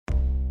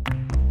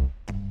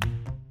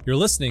You're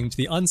listening to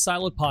the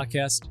Unsiloed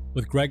podcast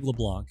with Greg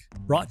LeBlanc,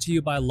 brought to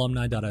you by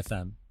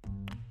alumni.fm.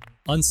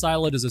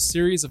 Unsiloed is a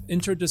series of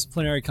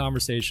interdisciplinary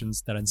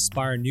conversations that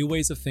inspire new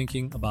ways of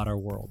thinking about our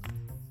world.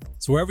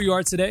 So wherever you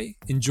are today,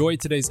 enjoy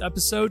today's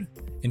episode,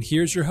 and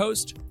here's your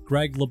host,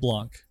 Greg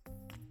LeBlanc.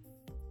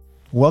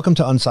 Welcome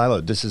to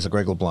Unsiloed. This is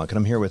Greg LeBlanc, and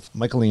I'm here with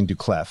Michaeleen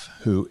Doucleff,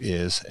 who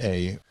is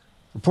a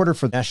reporter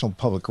for National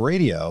Public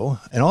Radio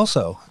and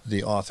also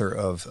the author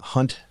of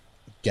Hunt,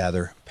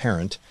 Gather,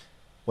 Parent: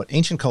 What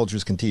Ancient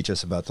Cultures Can Teach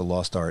Us About the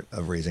Lost Art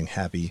of Raising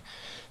Happy,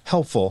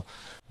 Helpful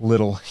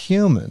Little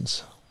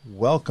Humans.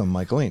 Welcome,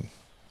 Michaeleen.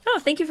 Oh,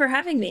 thank you for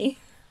having me.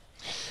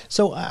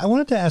 So I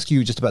wanted to ask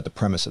you just about the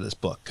premise of this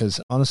book, because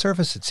on the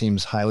surface, it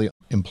seems highly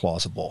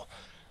implausible.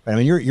 Right? I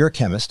mean, you're a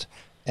chemist,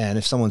 and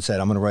if someone said,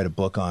 I'm going to write a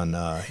book on,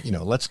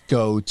 let's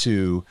go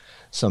to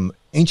some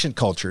ancient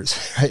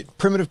cultures, right,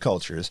 primitive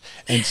cultures,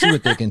 and see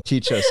what they can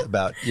teach us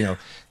about,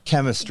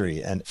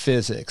 chemistry and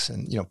physics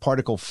and,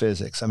 particle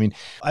physics. I mean,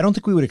 I don't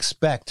think we would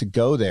expect to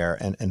go there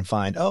and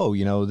find,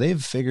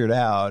 they've figured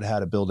out how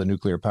to build a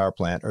nuclear power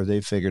plant, or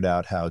they've figured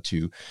out how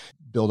to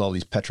build all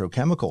these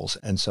petrochemicals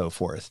and so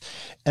forth.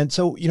 And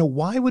so,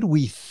 why would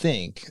we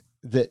think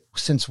that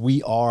since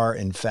we are,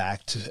 in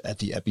fact, at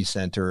the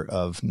epicenter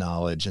of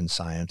knowledge and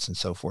science and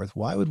so forth,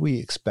 why would we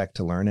expect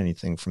to learn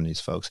anything from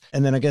these folks?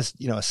 And then I guess,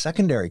 a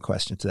secondary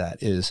question to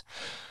that is,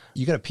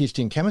 you got a PhD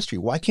in chemistry.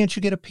 Why can't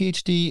you get a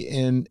PhD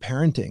in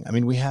parenting? I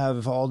mean, we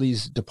have all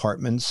these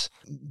departments.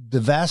 The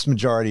vast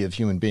majority of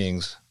human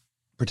beings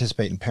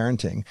participate in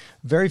parenting.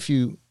 Very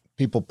few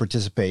people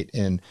participate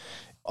in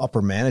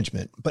upper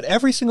management, but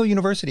every single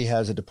university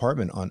has a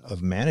department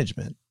of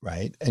management,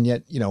 right? And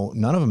yet,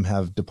 none of them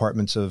have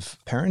departments of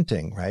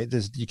parenting, right?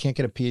 You can't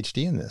get a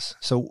PhD in this.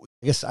 So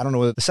I guess, I don't know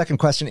whether the second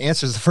question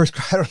answers the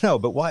first, I don't know,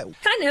 but why?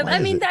 Kind of.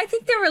 I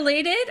think they're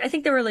related.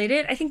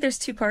 I think there's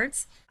two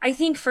parts. I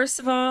think, first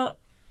of all,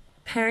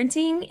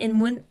 parenting, and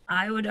when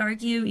I would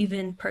argue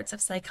even parts of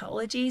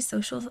psychology,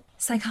 social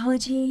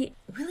psychology,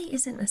 really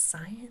isn't a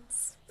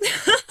science.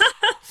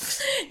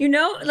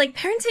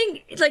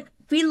 Parenting,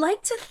 we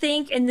like to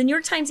think, and the New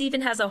York Times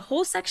even has a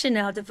whole section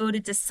now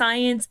devoted to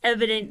science,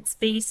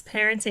 evidence-based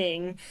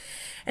parenting.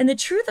 And the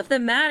truth of the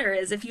matter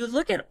is, if you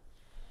look at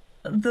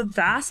the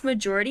vast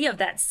majority of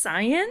that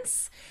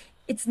science,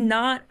 it's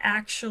not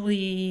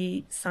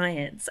actually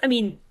science. I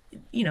mean,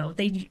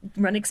 they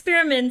run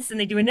experiments and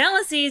they do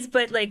analyses,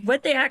 but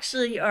what they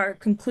actually are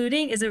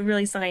concluding isn't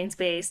really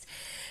science-based.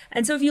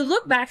 And so if you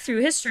look back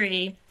through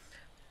history,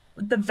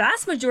 the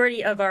vast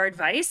majority of our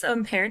advice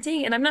on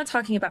parenting, and I'm not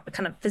talking about the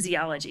kind of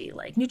physiology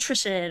like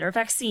nutrition or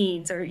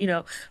vaccines or,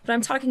 but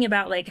I'm talking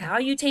about how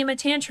you tame a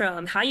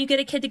tantrum, how you get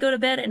a kid to go to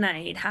bed at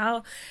night,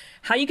 how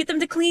you get them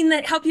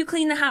to help you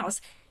clean the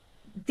house.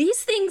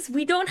 These things,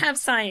 we don't have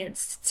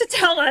science to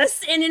tell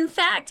us. And in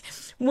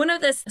fact, one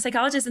of the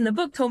psychologists in the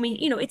book told me,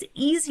 it's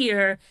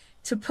easier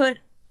to put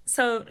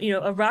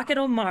a rocket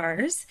on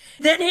Mars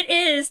than it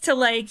is to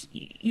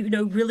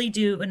really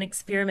do an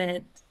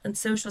experiment in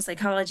social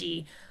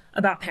psychology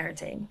about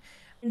parenting.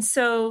 And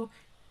so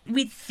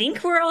we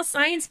think we're all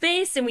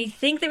science-based and we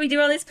think that we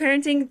do all this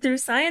parenting through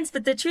science,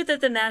 but the truth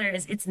of the matter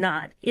is it's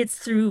not. It's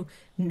through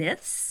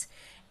myths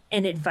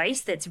and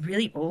advice that's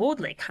really old,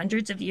 like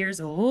hundreds of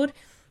years old,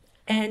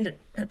 and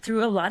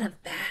through a lot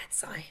of bad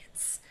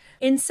science.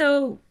 And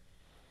so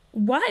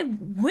why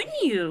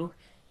wouldn't you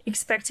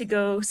expect to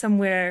go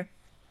somewhere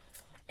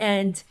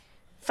and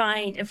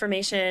find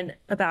information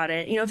about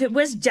it? If it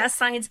was just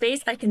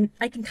science-based, I can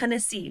kind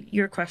of see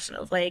your question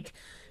of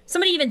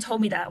somebody even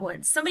told me that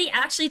once. Somebody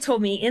actually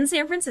told me in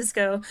San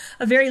Francisco,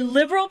 a very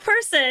liberal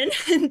person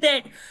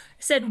that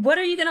said, what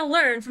are you going to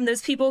learn from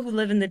those people who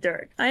live in the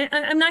dirt?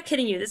 I'm not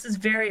kidding you. This was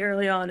very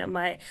early on in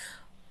my...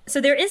 So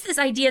there is this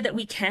idea that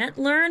we can't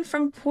learn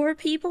from poor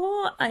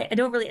people. I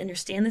don't really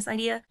understand this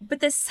idea.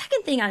 But the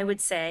second thing I would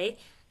say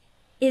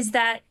is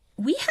that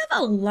we have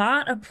a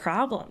lot of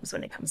problems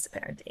when it comes to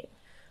parenting,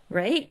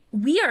 right?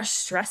 We are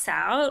stressed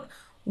out.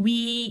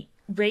 We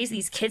raise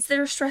these kids that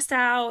are stressed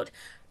out.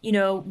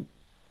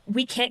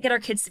 We can't get our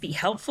kids to be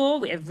helpful.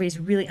 We have raised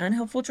really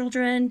unhelpful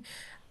children.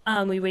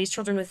 We raise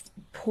children with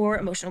poor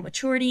emotional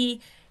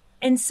maturity.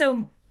 And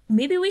so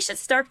maybe we should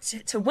start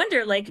to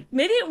wonder,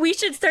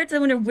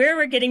 where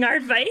we're getting our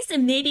advice,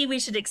 and maybe we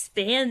should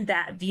expand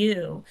that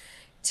view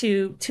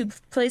to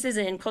places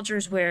and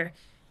cultures where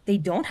they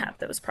don't have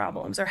those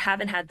problems or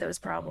haven't had those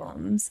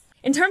problems.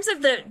 In terms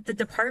of the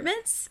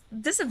departments,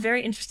 this is a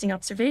very interesting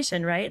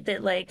observation, right?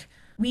 That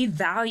we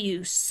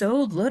value so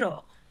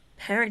little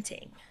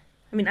parenting.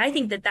 I mean, I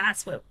think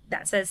that's what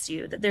that says to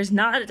you, that there's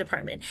not a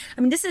department.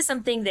 I mean, this is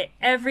something that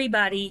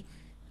everybody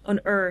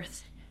on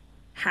earth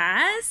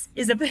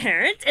is a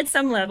parent at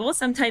some level,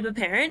 some type of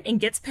parent, and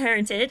gets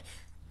parented.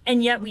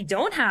 And yet we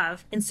don't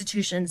have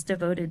institutions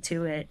devoted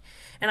to it.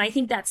 And I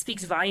think that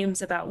speaks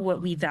volumes about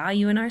what we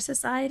value in our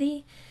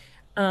society,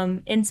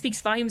 and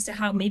speaks volumes to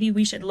how maybe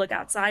we should look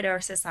outside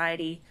our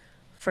society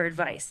for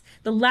advice.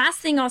 The last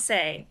thing I'll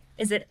say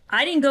is that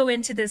I didn't go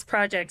into this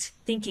project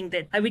thinking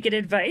that I would get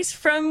advice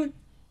from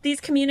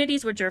these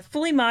communities, which are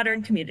fully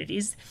modern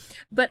communities.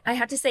 But I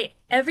have to say,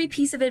 every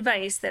piece of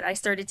advice that I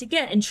started to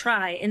get and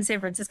try in San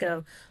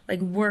Francisco, like,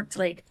 worked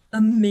like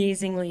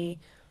amazingly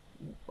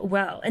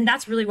well. And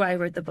that's really why I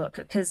wrote the book,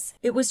 because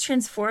it was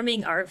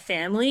transforming our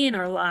family and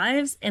our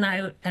lives. And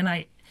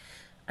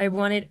I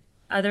wanted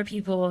other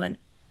people in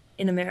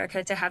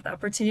America to have the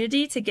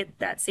opportunity to get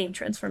that same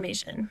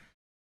transformation.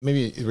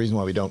 Maybe the reason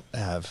why we don't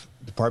have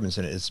departments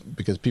in it is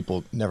because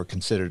people never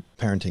considered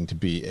parenting to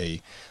be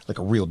a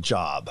real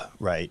job,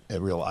 right?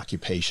 A real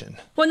occupation.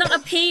 Well, not a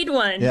paid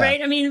one, Yeah.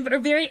 right? I mean, we're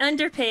very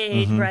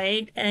underpaid,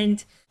 right?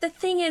 And the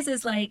thing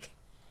is like,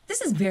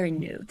 this is very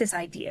new, this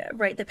idea,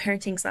 right? That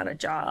parenting's not a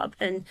job.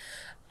 And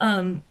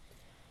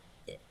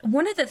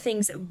one of the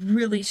things that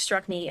really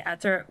struck me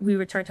after we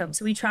returned home,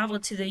 so we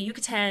traveled to the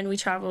Yucatan, we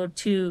traveled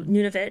to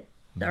Nunavut,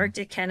 the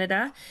Arctic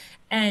Canada,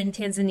 and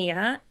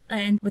Tanzania,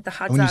 and with the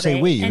Hadzabe. And when you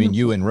say we, you mean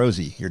you and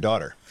Rosie, your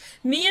daughter.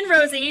 Me and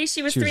Rosie,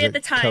 she was 3 at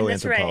the time.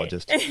 That's right.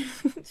 Co-anthropologist.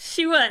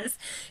 She was.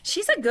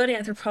 She's a good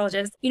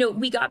anthropologist. You know,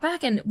 we got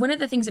back, and one of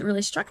the things that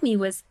really struck me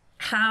was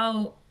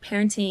how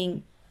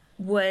parenting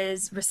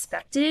was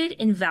respected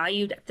and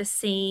valued at the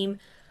same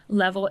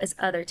level as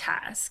other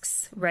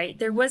tasks, right?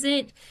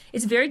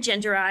 It's very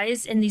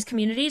genderized in these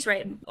communities,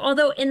 right?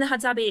 Although in the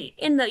Hadzabe,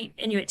 in the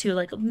Inuit too,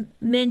 like,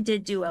 men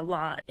did do a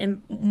lot,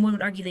 and one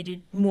would argue they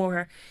did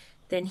more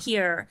than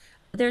here.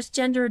 There's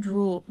gendered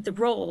the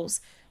roles,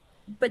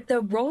 but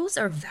the roles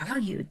are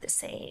valued the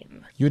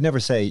same. You would never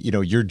say,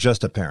 you're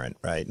just a parent,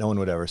 right? No one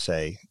would ever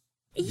say,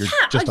 you're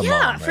just a mom,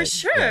 right? For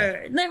sure.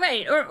 Yeah.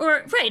 Right.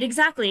 Or right,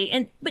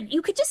 exactly. But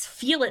you could just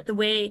feel it, the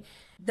way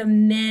the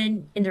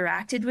men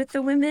interacted with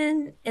the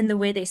women and the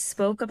way they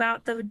spoke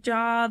about the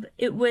job.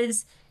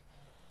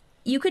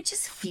 You could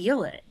just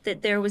feel it,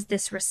 that there was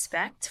this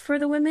respect for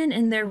the women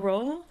and their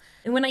role.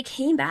 And when I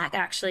came back,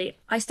 actually,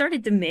 I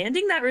started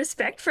demanding that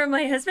respect from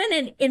my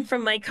husband and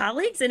from my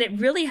colleagues. And it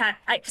really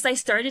because I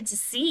started to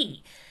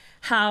see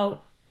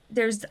how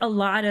there's a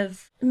lot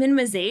of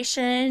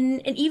minimization,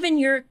 and even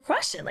your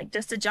question, like,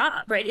 just a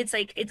job, right? It's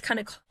like, it kind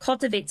of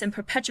cultivates and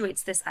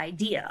perpetuates this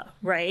idea,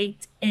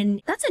 right?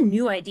 And that's a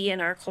new idea in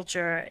our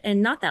culture.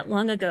 And not that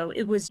long ago,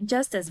 it was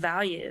just as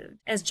valued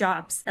as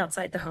jobs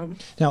outside the home.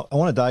 Now, I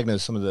want to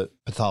diagnose some of the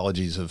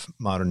pathologies of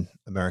modern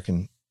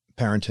American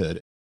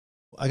parenthood.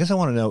 I guess I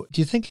want to know,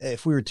 do you think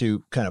if we were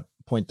to kind of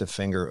point the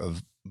finger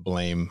of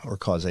blame or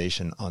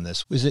causation on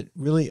this, is it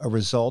really a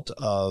result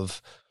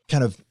of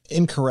kind of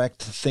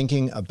incorrect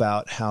thinking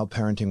about how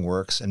parenting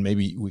works? And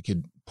maybe we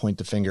could point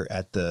the finger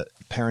at the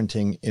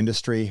parenting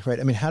industry, right?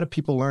 I mean, how do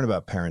people learn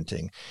about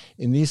parenting?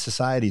 In these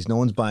societies, no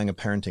one's buying a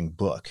parenting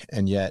book.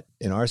 And yet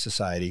in our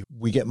society,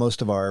 we get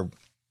most of our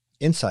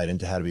insight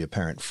into how to be a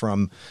parent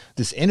from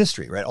this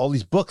industry, right? All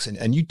these books.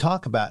 And you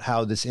talk about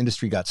how this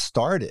industry got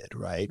started,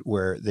 right?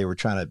 Where they were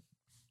trying to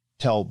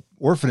tell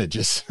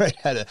orphanages, right,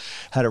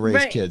 how to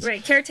raise kids.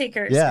 Right,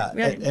 caretakers. Yeah,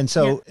 and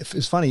so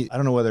it's funny, I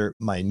don't know whether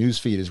my news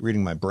feed is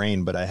reading my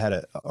brain, but I had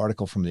an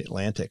article from The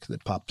Atlantic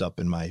that popped up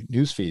in my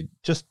news feed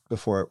just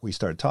before we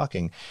started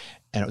talking,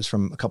 and it was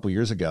from a couple of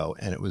years ago,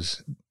 and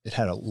it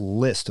had a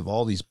list of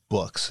all these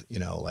books,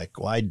 like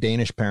why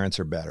Danish parents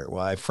are better,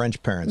 why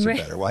French parents are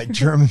better, why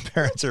German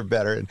parents are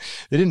better, and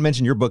they didn't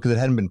mention your book because it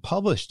hadn't been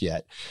published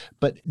yet,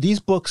 but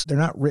these books, they're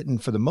not written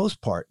for the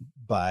most part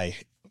by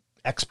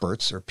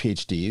experts or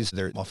PhDs.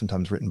 They're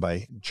oftentimes written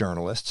by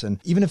journalists.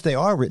 And even if they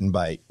are written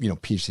by,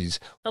 PhDs.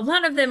 A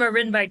lot of them are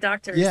written by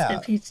doctors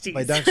and PhDs.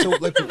 By doctors. So,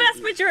 like, the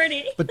vast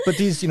majority. But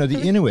these,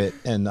 the Inuit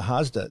and the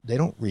Hadza, they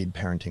don't read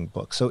parenting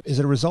books. So is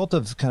it a result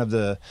of kind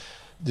of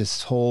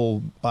this whole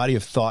body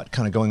of thought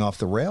kind of going off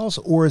the rails?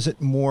 Or is it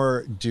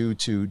more due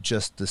to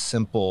just the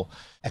simple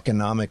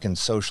economic and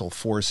social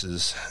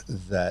forces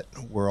that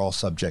we're all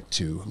subject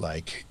to,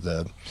 like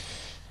the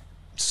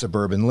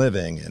suburban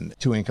living and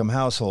 2-income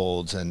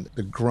households and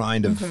the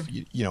grind of,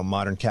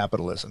 modern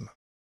capitalism?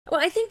 Well,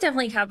 I think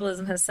definitely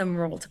capitalism has some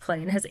role to play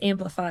and has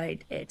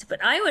amplified it.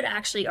 But I would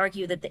actually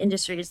argue that the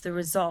industry is the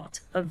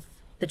result of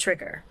the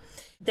trigger.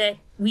 That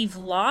we've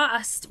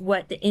lost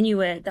what the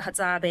Inuit, the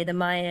Hadzabe, the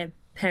Maya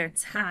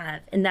parents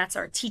have, and that's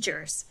our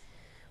teachers.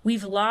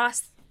 We've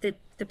lost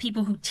the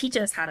people who teach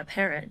us how to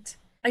parent.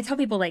 I tell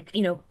people, like,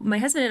 my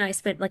husband and I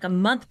spent like a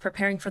month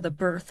preparing for the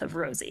birth of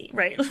Rosie,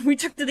 right? We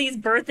took to these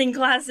birthing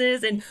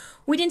classes and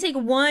we didn't take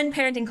one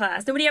parenting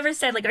class. Nobody ever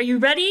said, like, are you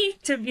ready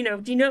to,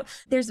 do you know?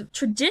 There's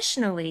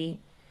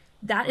traditionally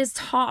that is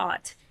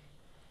taught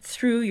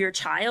through your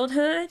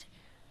childhood.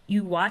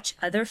 You watch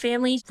other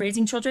families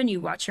raising children.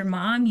 You watch your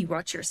mom, you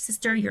watch your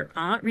sister, your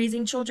aunt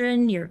raising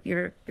children,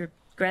 your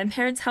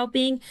grandparents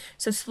helping.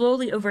 So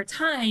slowly over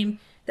time,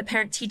 the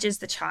parent teaches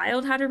the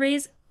child how to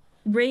raise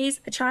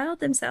a child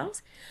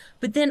themselves.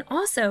 But then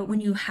also when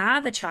you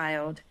have a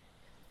child,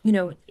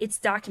 it's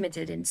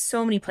documented in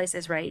so many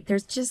places, right?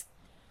 There's just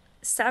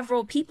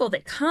several people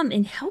that come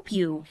and help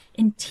you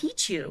and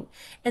teach you.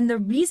 And the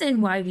reason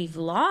why we've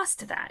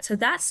lost that, so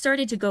that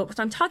started to go,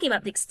 so I'm talking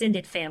about the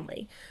extended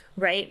family,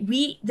 right?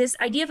 This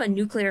idea of a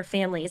nuclear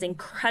family is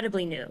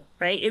incredibly new,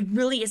 right? It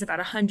really is about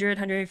 100,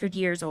 150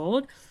 years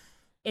old.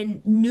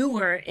 in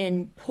newer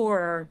and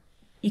poorer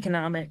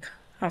economic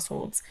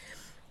households,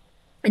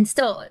 and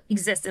still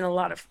exist in a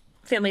lot of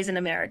families in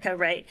America,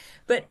 right?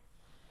 But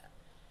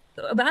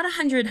about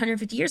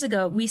 150 years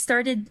ago, we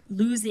started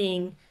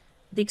losing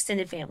the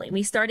extended family.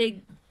 We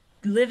started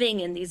living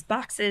in these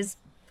boxes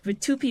with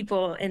two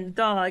people and a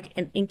dog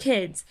and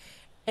kids.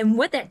 And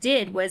what that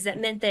did was that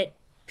meant that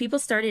people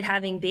started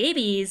having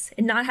babies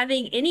and not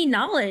having any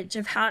knowledge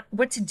of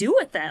what to do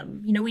with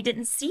them. We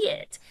didn't see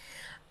it.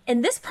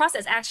 And this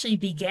process actually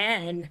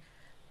began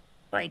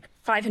like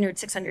 500,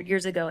 600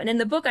 years ago. And in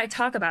the book I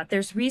talk about,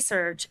 there's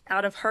research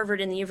out of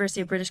Harvard and the University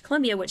of British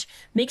Columbia, which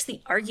makes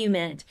the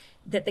argument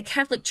that the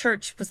Catholic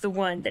Church was the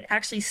one that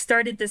actually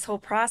started this whole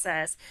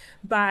process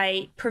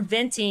by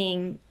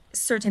preventing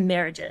certain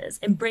marriages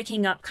and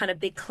breaking up kind of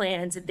big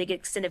clans and big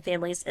extended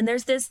families. And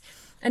there's this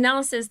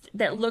analysis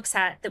that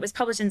was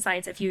published in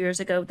Science a few years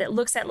ago that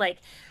looks at like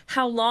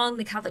how long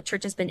the Catholic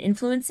Church has been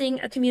influencing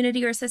a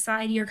community or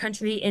society or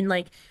country, and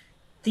like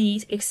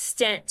the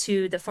extent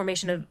to the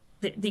formation of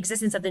the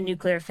existence of the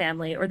nuclear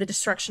family or the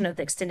destruction of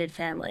the extended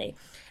family.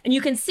 And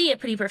you can see it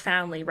pretty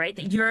profoundly, right?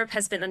 That Europe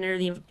has been under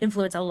the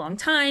influence a long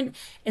time.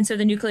 And so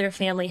the nuclear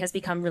family has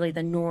become really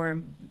the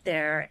norm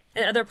there.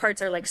 And other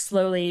parts are like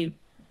slowly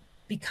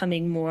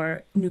becoming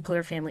more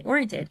nuclear family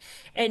oriented.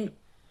 And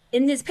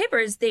in these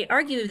papers, they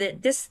argue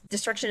that this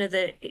destruction of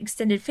the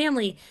extended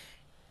family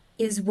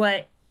is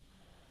what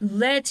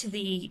led to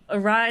the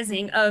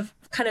arising of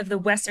kind of the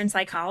Western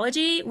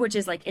psychology, which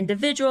is like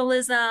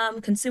individualism,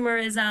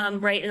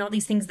 consumerism, right? And all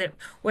these things that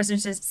Western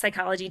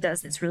psychology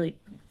does,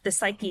 the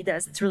psyche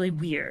does, it's really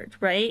weird,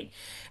 right?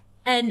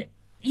 And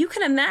you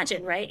can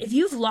imagine, right? If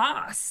you've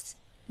lost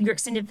your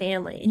extended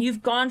family and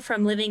you've gone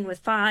from living with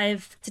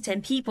 5 to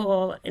 10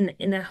 people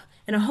in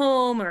a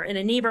home or in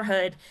a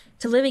neighborhood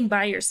to living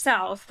by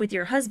yourself with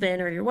your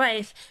husband or your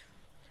wife,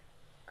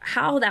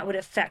 how that would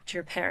affect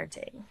your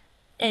parenting.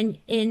 And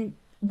in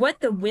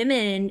what the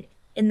women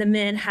and the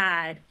men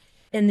had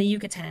in the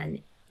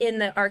Yucatan, in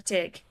the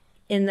Arctic,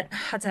 in the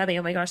Hadzabe,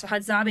 oh my gosh, the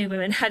Hadzabe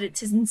women had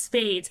it in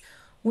spades,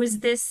 was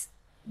this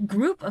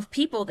group of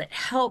people that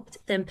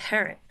helped them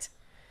parent,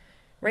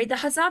 right? The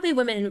Hadzabe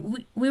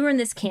women, we were in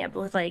this camp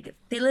with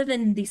they live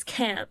in these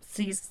camps,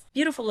 these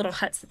beautiful little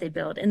huts that they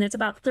build, and there's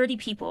about 30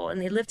 people and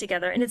they live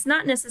together, and it's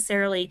not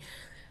necessarily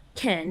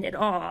kin at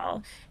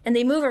all, and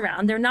they move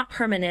around. They're not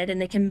permanent,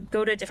 and they can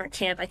go to a different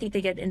camp. I think they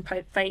get in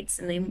fights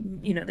and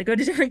they go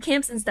to different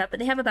camps and stuff, but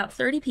they have about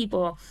 30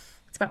 people.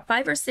 It's about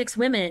 5 or 6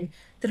 women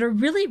that are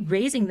really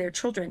raising their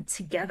children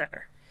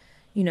together,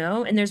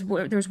 and there's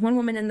one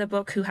woman in the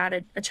book who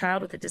had a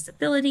child with a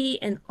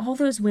disability, and all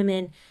those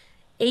women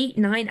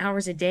 8-9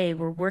 hours a day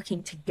were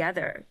working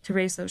together to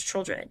raise those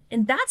children.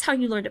 And that's how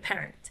you learn to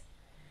parent,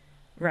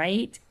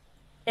 right?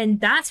 And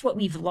that's what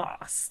we've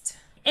lost.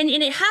 And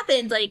it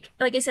happened, like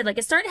I said,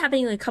 it started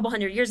happening a couple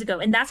hundred years ago.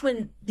 And that's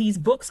when these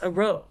books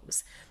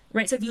arose,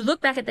 right? So if you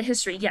look back at the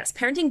history, yes,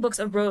 parenting books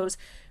arose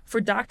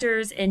for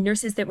doctors and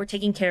nurses that were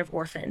taking care of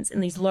orphans in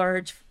these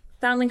large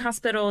foundling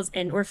hospitals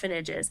and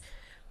orphanages.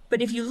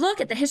 But if you look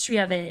at the history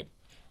of it,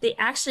 they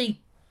actually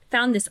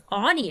found this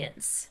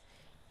audience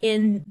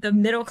in the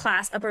middle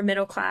class, upper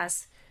middle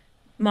class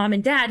mom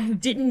and dad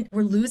who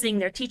were losing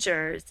their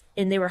teachers,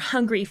 and they were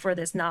hungry for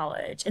this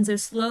knowledge. And so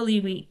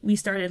slowly we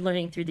started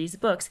learning through these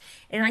books.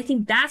 And I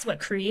think that's what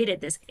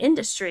created this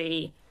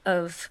industry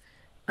of,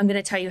 I'm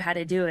going to tell you how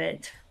to do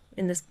it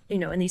in this,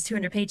 in these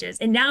 200 pages.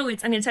 And now I'm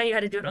going to tell you how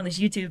to do it on this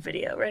YouTube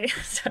video, right?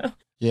 So.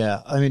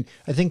 Yeah. I mean,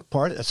 I think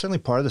certainly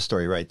part of the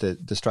story, right? The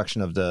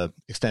destruction of the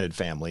extended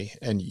family.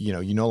 And,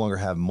 you no longer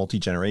have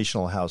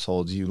multi-generational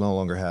households. You no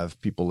longer have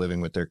people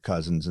living with their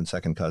cousins and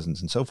second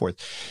cousins and so forth.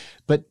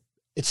 But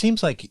it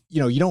seems like,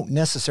 you don't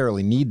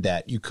necessarily need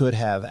that. You could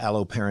have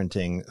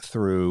allo-parenting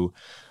through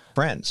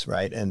friends,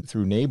 right? And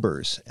through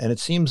neighbors. And it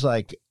seems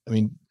like,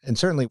 and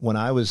certainly when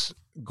I was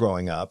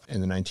growing up in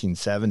the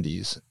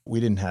 1970s, we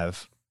didn't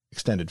have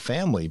extended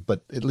family,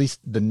 but at least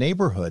the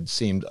neighborhood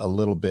seemed a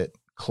little bit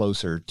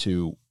closer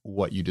to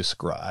what you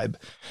describe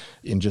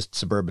in just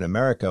suburban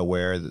America,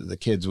 where the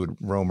kids would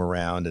roam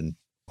around and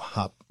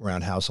hop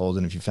around households.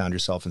 And if you found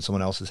yourself in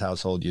someone else's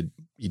household, you'd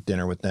eat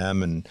dinner with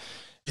them. And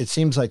it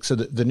seems like, so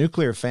the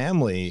nuclear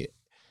family,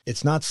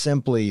 it's not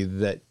simply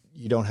that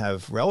you don't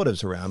have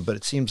relatives around, but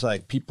it seems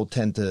like people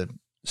tend to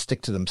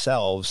stick to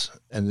themselves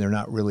and they're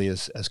not really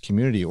as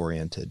community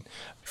oriented.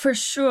 For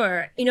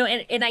sure.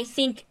 And I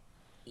think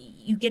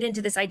you get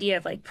into this idea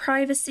of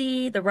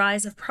privacy, the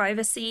rise of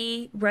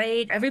privacy,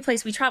 right? Every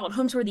place we traveled,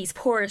 homes were these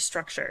porous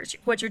structures,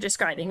 what you're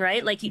describing,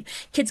 right?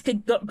 Kids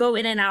could go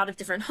in and out of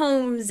different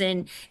homes,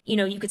 and,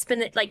 you could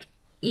spend it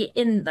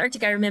in the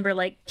Arctic. I remember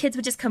kids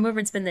would just come over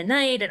and spend the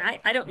night. And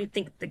I don't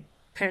think the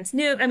parents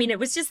knew. It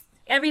was just,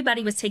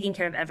 everybody was taking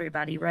care of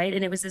everybody, right?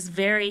 And it was this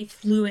very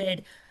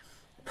fluid,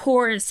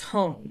 porous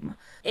home.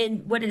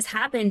 And what has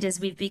happened is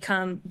we've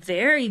become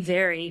very,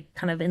 very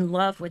kind of in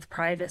love with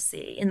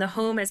privacy. And the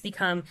home has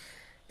become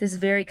this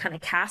very kind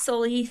of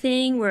castle-y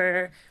thing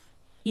where,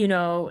 we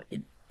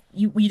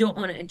don't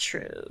want to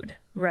intrude,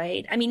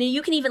 right?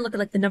 You can even look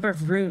at the number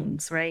of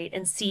rooms, right?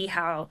 And see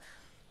how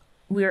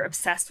we're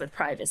obsessed with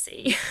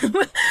privacy.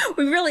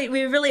 we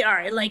really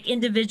are, like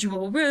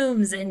individual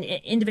rooms and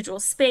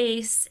individual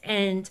space.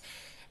 And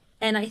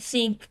I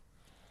think,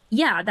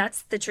 yeah,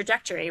 that's the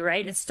trajectory,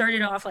 right? It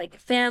started off like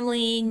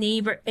family,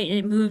 neighbor, and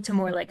it moved to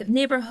more like a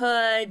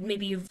neighborhood.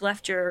 Maybe you've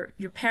left your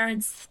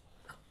parents'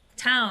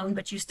 town,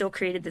 but you still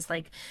created this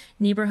like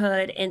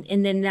neighborhood.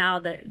 And then now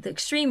the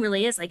extreme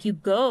really is like you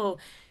go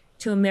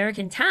to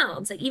American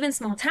towns, like even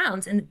small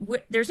towns, and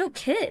there's no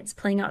kids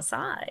playing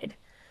outside,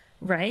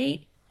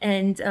 right?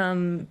 And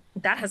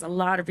that has a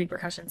lot of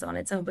repercussions on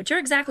its own. But you're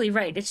exactly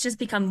right. It's just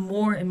become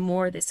more and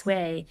more this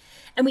way.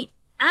 And we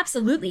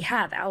absolutely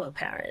have allo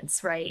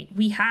parents, right?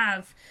 We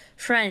have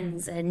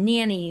friends and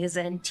nannies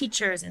and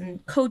teachers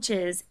and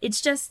coaches.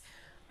 It's just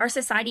our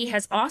society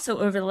has also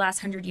over the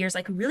last 100 years,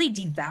 like really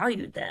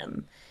devalued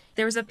them.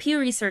 There was a Pew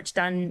research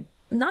done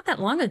not that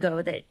long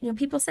ago that,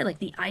 people say like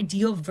the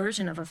ideal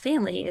version of a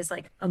family is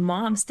like a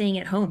mom staying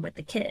at home with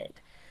the kid.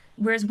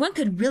 Whereas one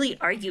could really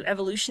argue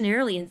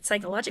evolutionarily and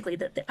psychologically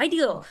that the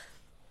ideal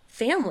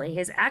family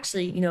is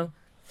actually,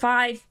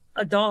 5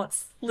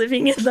 adults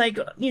living in like,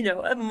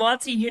 a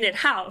multi-unit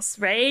house,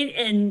 right?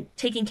 And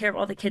taking care of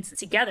all the kids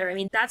together. I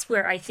mean, that's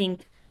where I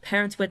think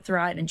parents would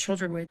thrive and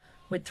children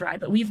would thrive.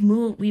 But we've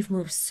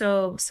moved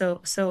so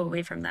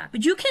away from that.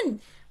 But you can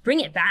bring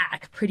it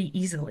back pretty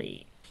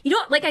easily. You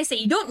don't, like I say,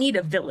 you don't need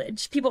a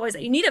village. People always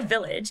say, you need a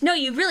village. No,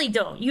 you really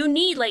don't. You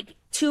need like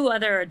 2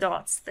 other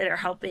adults that are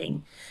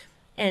helping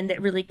and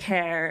that really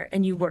care,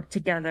 and you work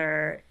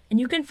together. And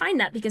you can find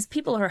that because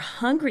people are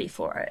hungry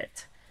for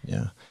it.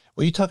 Yeah.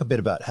 Well, you talk a bit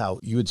about how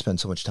you would spend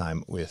so much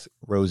time with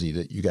Rosie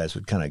that you guys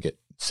would kind of get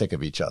sick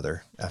of each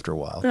other after a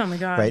while. Oh my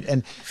God. Right.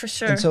 And for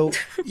sure. And so,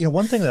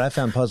 one thing that I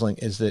found puzzling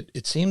is that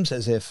it seems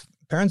as if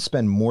parents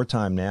spend more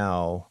time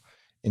now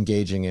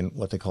engaging in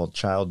what they call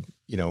child,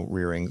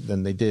 rearing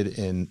than they did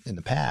in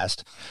the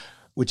past,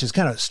 which is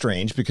kind of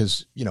strange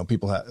because,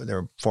 there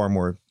are far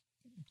more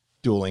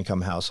dual income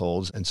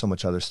households and so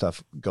much other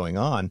stuff going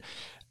on.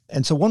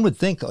 And so one would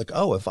think like,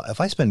 oh, if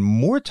I spend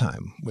more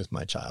time with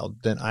my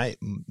child, then I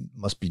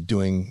must be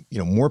doing,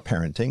 more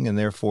parenting, and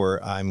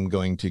therefore I'm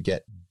going to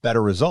get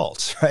better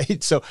results,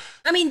 right? So,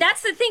 I mean,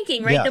 that's the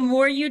thinking, right? Yeah. The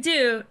more you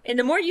do and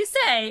the more you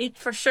say,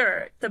 for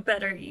sure, the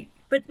better you.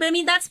 But I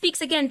mean, that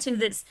speaks again to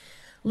this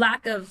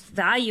lack of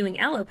valuing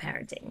allo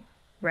parenting,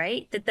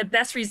 right? That the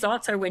best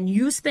results are when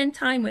you spend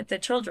time with the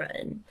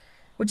children,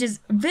 which is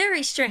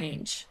very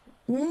strange.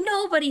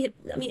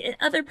 In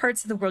other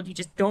parts of the world, you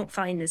just don't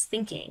find this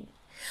thinking.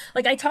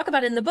 Like I talk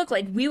about it in the book,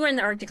 like we were in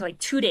the Arctic like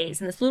 2 days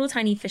in this little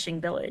tiny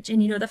fishing village.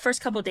 And, the first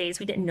couple of days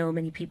we didn't know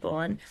many people.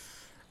 And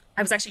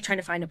I was actually trying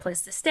to find a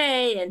place to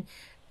stay. And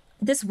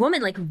this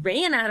woman like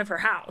ran out of her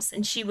house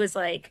and she was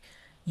like,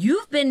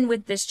 you've been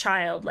with this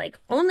child, like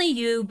only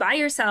you by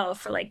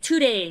yourself for like 2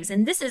 days.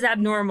 And this is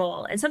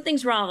abnormal and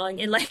something's wrong.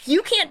 And like,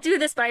 you can't do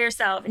this by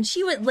yourself. And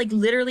she would like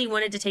literally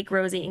wanted to take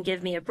Rosie and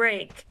give me a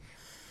break.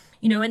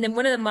 And then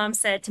one of the moms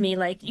said to me,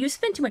 like, you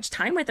spend too much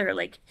time with her.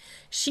 Like,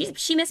 she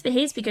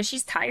misbehaves because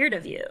she's tired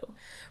of you,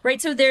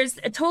 right? So there's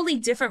a totally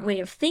different way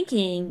of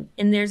thinking,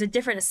 and there's a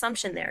different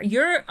assumption there.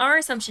 Our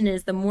assumption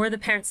is the more the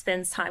parent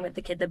spends time with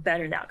the kid, the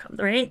better the outcome,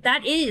 right?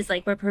 That is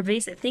like what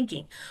pervasive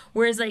thinking.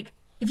 Whereas like,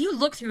 if you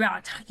look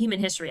throughout human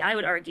history, I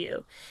would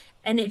argue,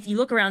 and if you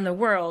look around the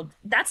world,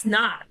 that's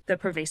not the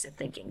pervasive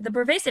thinking. The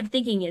pervasive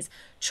thinking is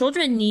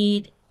children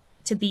need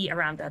to be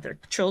around other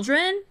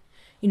children,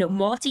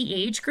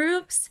 multi-age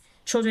groups.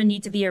 Children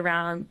need to be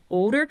around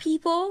older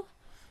people,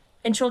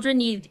 and children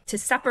need to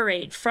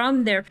separate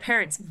from their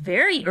parents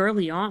very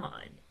early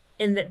on.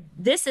 And that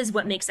this is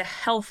what makes a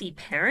healthy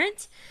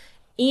parent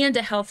and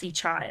a healthy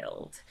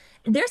child.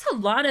 And there's a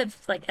lot of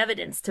like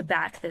evidence to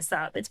back this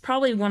up. It's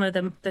probably one of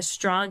the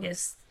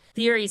strongest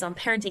theories on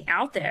parenting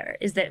out there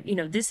is that,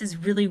 this is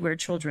really where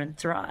children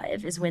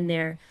thrive, is when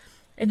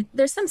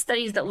there's some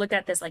studies that look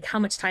at this, like how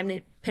much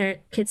time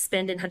kids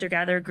spend in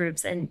hunter-gatherer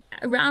groups. And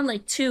around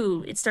like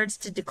 2, it starts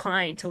to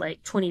decline to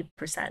like 20%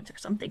 or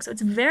something. So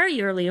it's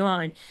very early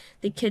on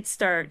the kids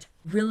start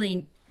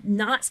really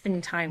not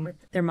spending time with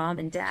their mom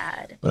and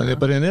dad. But on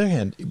the other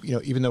hand,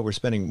 even though we're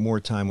spending more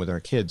time with our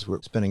kids,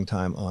 we're spending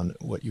time on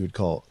what you would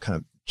call kind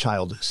of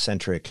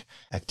child-centric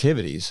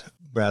activities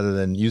rather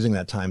than using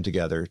that time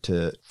together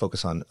to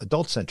focus on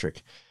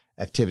adult-centric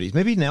activities.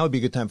 Maybe now would be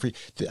a good time for you.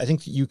 I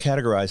think you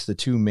categorize the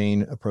 2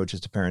 main approaches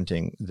to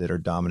parenting that are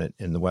dominant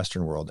in the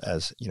Western world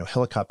as,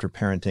 helicopter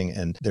parenting.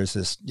 And there's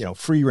this,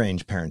 free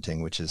range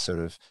parenting, which is sort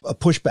of a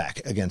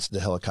pushback against the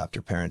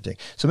helicopter parenting.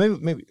 So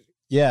maybe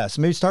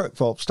start.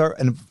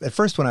 And at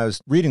first, when I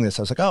was reading this,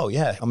 I was like, oh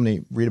yeah, I'm going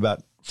to read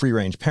about free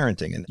range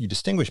parenting. And you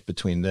distinguish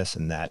between this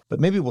and that, but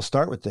maybe we'll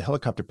start with the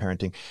helicopter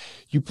parenting.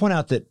 You point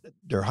out that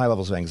there are high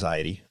levels of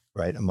anxiety,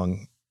 right,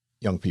 among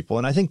young people.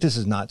 And I think this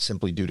is not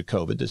simply due to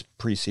COVID. This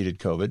preceded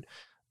COVID.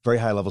 Very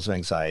high levels of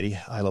anxiety,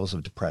 high levels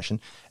of depression.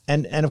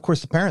 And of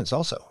course, the parents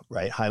also,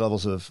 right? High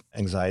levels of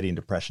anxiety and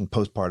depression,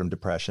 postpartum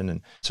depression,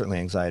 and certainly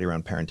anxiety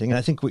around parenting. And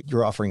I think what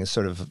you're offering is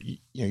sort of,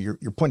 you're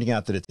pointing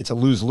out that it's a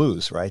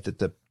lose-lose, right? That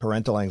the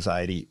parental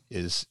anxiety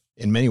is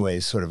in many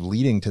ways sort of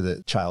leading to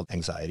the child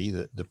anxiety.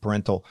 The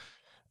parental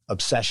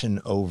obsession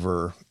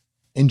over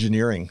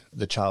engineering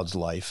the child's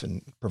life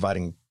and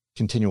providing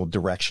continual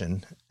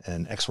direction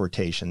and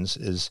exhortations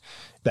is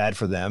bad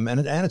for them, and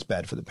it's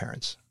bad for the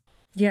parents.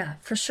 Yeah,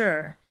 for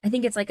sure. I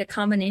think it's like a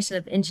combination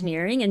of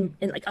engineering and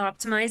like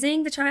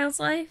optimizing the child's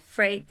life,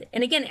 right?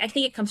 And again, I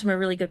think it comes from a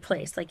really good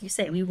place. Like you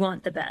say, we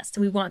want the best.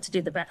 We want to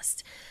do the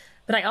best.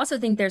 But I also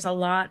think there's a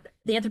lot,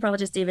 the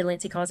anthropologist David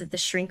Lancey calls it the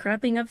shrink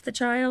wrapping of the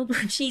child,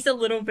 which he's a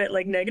little bit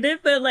like negative,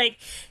 but like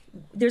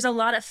there's a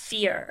lot of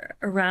fear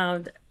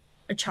around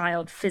a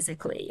child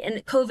physically.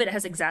 And COVID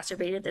has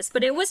exacerbated this,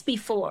 but it was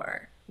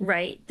before,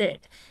 right? That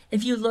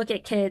if you look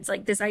at kids,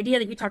 like this idea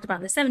that you talked about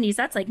in the 70s,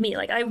 that's like me.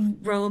 Like I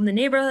roam the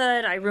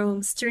neighborhood, I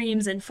roam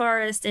streams and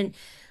forest, and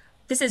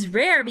this is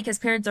rare because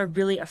parents are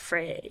really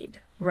afraid,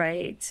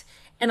 right?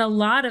 And a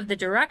lot of the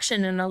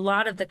direction and a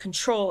lot of the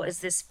control is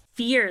this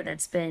fear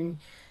that's been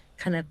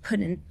kind of put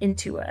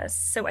into us.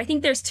 So I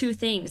think there's two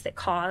things that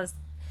cause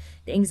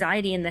the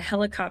anxiety and the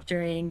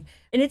helicoptering.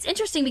 And it's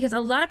interesting because a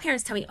lot of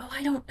parents tell me, oh,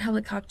 I don't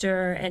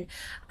helicopter and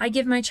I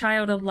give my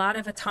child a lot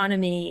of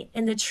autonomy.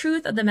 And the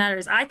truth of the matter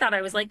is, I thought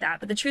I was like that,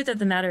 but the truth of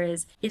the matter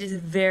is it is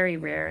very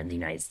rare in the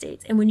United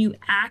States. And when you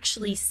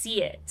actually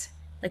see it,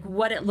 like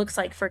what it looks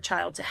like for a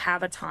child to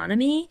have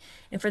autonomy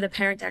and for the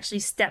parent to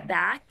actually step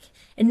back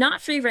and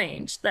not free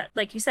range, that,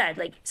 like you said,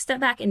 like step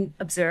back and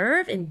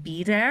observe and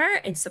be there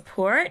and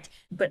support,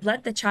 but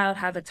let the child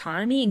have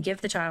autonomy and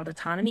give the child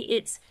autonomy.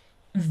 It's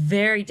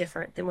very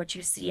different than what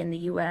you see in the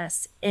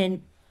US.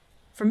 And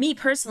for me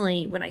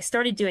personally, when I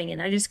started doing it,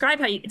 and I describe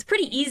how it's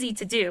pretty easy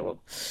to do,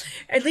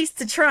 at least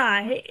to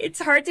try. It's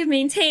hard to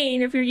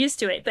maintain if you're used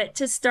to it, but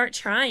to start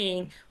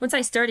trying, once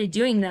I started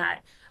doing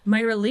that, my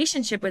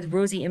relationship with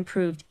Rosie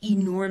improved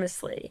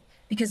enormously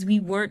because we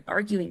weren't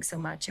arguing so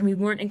much and we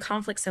weren't in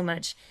conflict so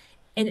much.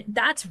 And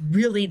that's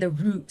really the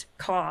root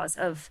cause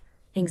of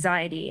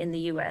anxiety in the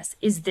US,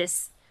 is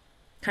this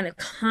kind of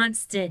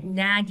constant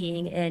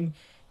nagging and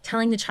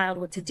telling the child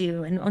what to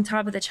do and on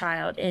top of the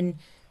child. And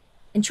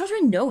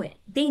children know it.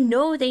 They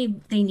know they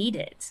need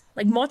it.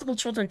 Like multiple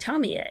children tell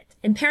me it.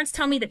 And parents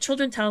tell me that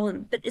children tell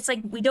them, but it's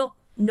like we don't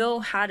know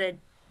how to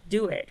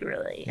do it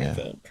really, I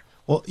think.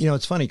 Well, you know,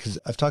 it's funny because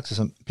I've talked to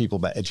some people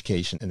about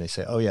education and they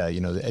say, oh, yeah,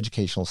 you know, the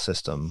educational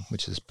system,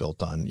 which is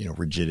built on, you know,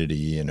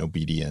 rigidity and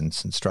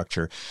obedience and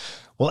structure.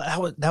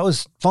 Well, that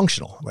was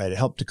functional, right? It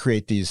helped to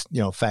create these,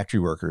 you know, factory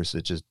workers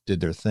that just did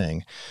their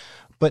thing.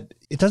 But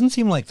it doesn't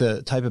seem like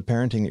the type of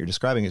parenting that you're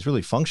describing is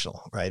really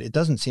functional, right? It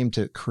doesn't seem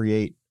to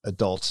create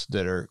adults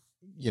that are,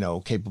 you know,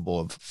 capable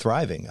of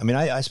thriving. I mean,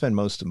 I spend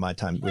most of my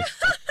time with,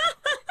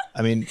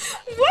 I mean,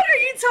 what are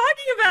you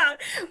talking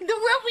about?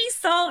 What we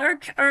saw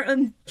are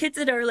kids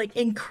that are like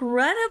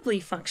incredibly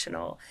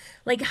functional,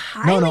 like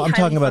highly, no, I'm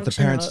talking about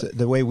functional. the parents,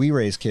 the way we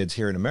raise kids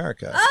here in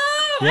America.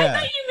 Oh, yeah. I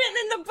thought you meant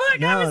in the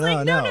book. I was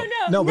like,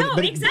 no,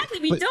 exactly.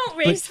 We don't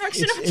raise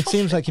functional children. It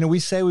seems like, you know, we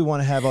say we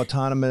want to have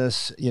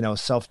autonomous, you know,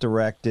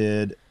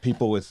 self-directed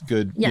people with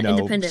good, you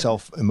know,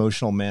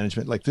 self-emotional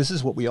management. Like this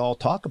is what we all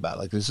talk about.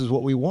 Like this is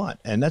what we want.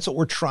 And that's what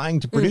we're trying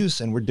to produce.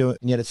 And we're doing,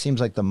 and yet it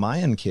seems like the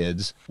Mayan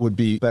kids would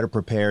be better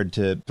prepared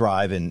to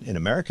thrive in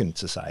American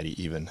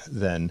society even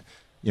than,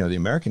 you know, the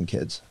American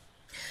kids.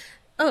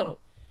 Oh,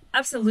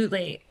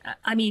 absolutely.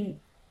 I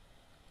mean,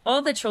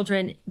 all the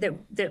children that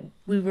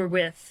we were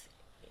with,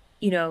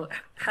 you know,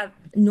 have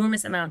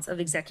enormous amounts of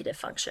executive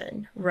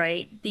function,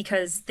 right?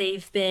 Because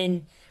they've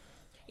been,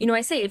 you know,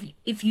 I say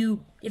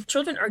if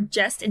children are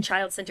just in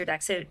child-centered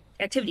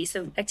activities,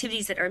 so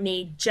activities that are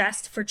made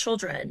just for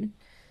children,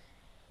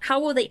 how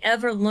will they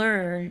ever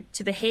learn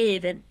to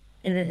behave in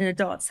an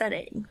adult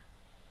setting?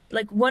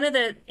 Like one of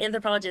the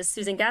anthropologists,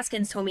 Susan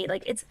Gaskins, told me,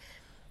 like it's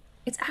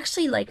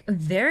actually like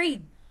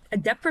a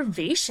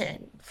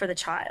deprivation for the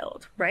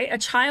child, right? A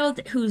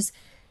child whose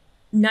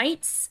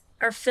nights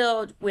are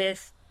filled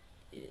with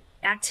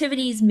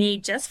activities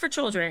made just for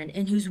children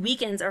and whose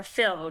weekends are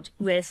filled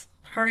with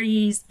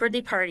parties,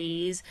 birthday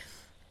parties,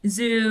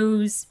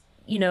 zoos,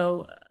 you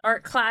know,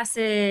 art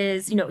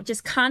classes, you know,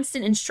 just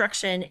constant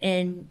instruction,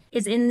 and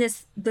is in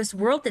this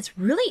world that's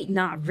really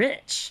not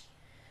rich,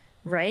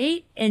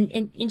 right?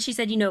 And she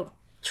said, you know,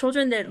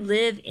 children that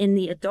live in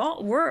the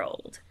adult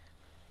world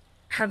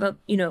have a,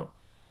 you know,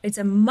 it's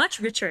a much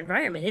richer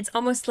environment. It's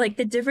almost like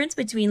the difference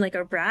between like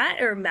a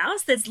rat or a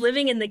mouse that's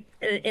living in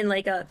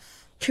like a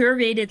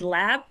curated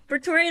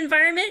laboratory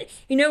environment,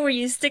 you know, where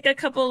you stick a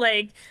couple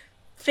like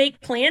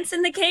fake plants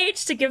in the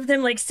cage to give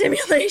them like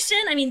stimulation.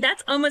 I mean,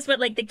 that's almost what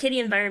like the kiddie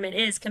environment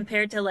is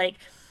compared to like,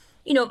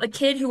 you know, a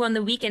kid who on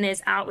the weekend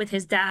is out with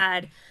his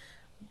dad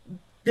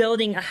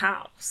building a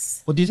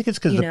house. Well, do you think it's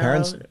because the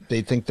parents,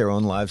 they think their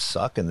own lives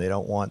suck and they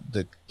don't want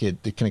the kid,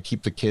 they're going to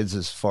keep the kids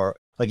as far,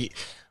 like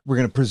we're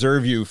going to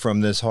preserve you from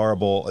this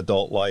horrible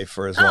adult life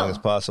for as long as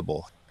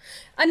possible?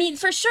 I mean,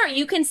 for sure,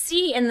 you can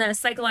see in the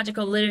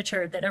psychological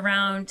literature that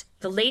around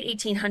the late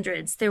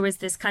 1800s, there was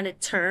this kind of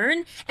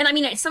turn. And I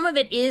mean, some of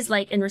it is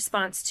like in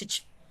response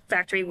to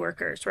factory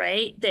workers,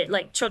 right? That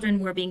like children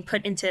were being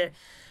put into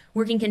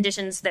working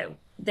conditions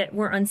that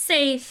were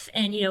unsafe.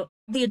 And, you know,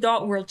 The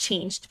adult world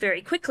changed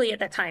very quickly at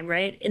that time,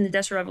 right? In the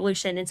Industrial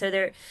Revolution. And so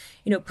they're,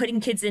 putting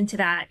kids into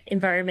that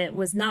environment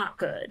was not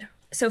good.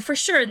 So for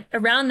sure,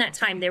 around that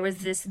time, there was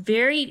this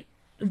very,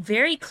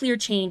 very clear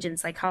change in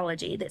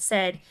psychology that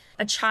said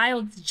a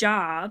child's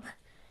job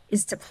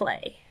is to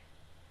play,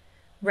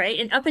 right?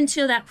 And up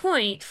until that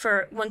point,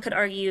 for one could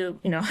argue,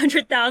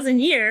 100,000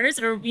 years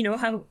or,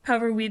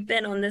 however we've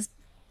been on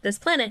this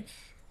planet,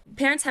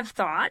 parents have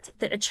thought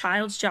that a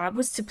child's job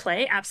was to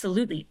play.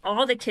 Absolutely.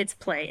 All the kids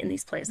play in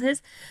these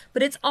places,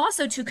 but it's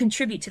also to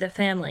contribute to the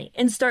family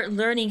and start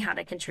learning how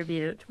to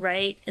contribute,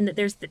 right? And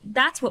that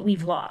that's what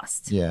we've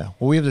lost. Yeah.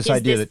 Well, we have this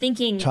idea that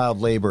thinking,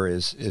 child labor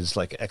is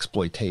like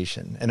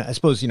exploitation. And I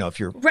suppose, if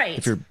you're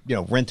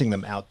renting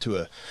them out to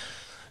a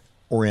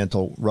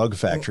Oriental rug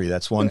factory,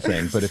 that's one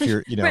thing. But if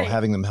you're,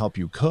 having them help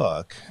you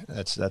cook,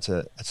 that's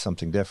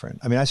something different.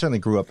 I mean, I certainly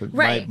grew up in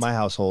my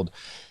household.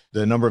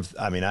 The number of,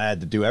 I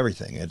had to do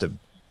everything. I had to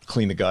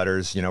clean the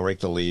gutters, rake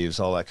the leaves,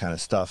 all that kind of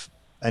stuff.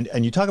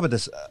 And you talk about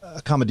this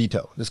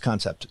accomodito, this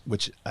concept,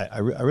 which I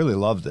really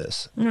love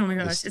this. Oh my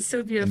gosh, it's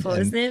so beautiful,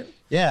 isn't it?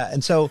 Yeah.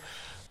 And so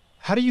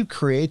how do you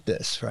create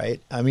this, right?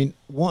 I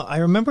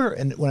remember,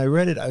 and when I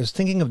read it, I was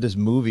thinking of this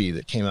movie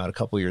that came out a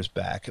couple years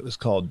back. It was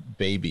called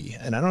Baby.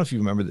 And I don't know if you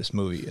remember this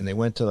movie. And they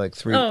went to like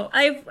 3. Oh,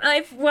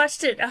 I've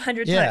watched it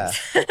 100 times.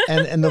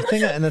 and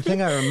the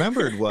thing I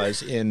remembered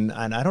was and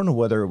I don't know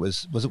whether it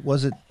was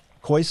it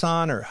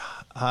Khoisan or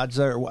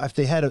Hadza, or if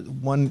they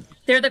had one.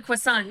 They're the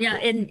Khoisan,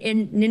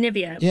 in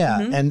Nineveh.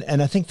 Yeah,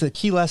 and I think the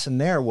key lesson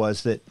there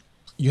was that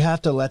you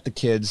have to let the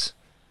kids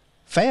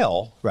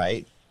fail,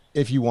 right,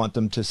 if you want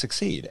them to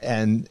succeed.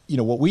 And,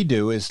 what we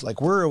do is, like,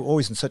 we're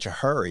always in such a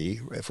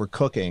hurry. If we're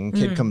cooking,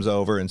 kid comes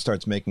over and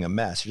starts making a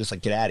mess. You're just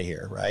like, get out of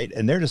here, right?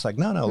 And they're just like,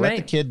 no, let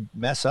the kid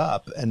mess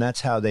up. And that's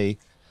how they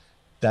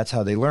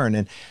learn.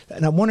 And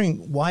I'm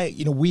wondering why,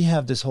 we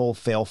have this whole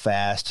fail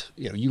fast,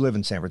 you live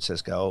in San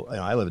Francisco,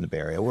 I live in the Bay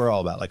Area. We're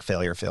all about like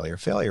failure.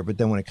 But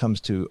then when it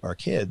comes to our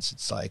kids,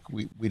 it's like,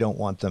 we don't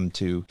want them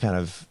to kind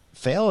of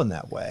fail in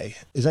that way.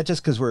 Is that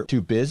just because we're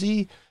too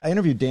busy? I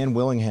interviewed Dan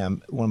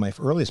Willingham, one of my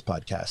earliest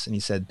podcasts, and he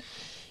said,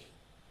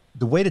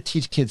 the way to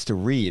teach kids to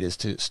read is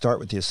to start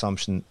with the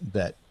assumption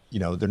that,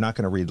 they're not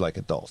going to read like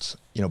adults.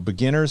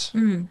 Beginners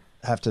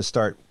have to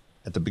start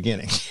at the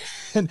beginning.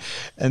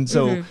 and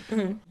so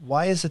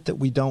why is it that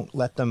we don't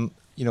let them,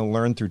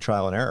 learn through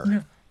trial and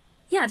error?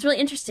 Yeah, it's really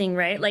interesting,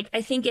 right? Like,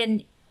 I think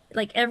in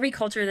like every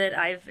culture that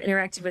I've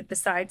interacted with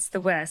besides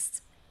the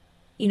West,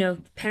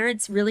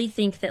 parents really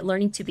think that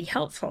learning to be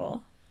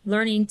helpful,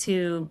 learning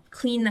to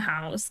clean the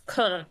house,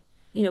 cook,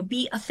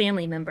 be a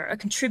family member, a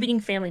contributing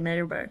family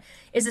member,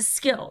 is a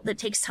skill that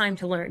takes time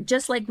to learn,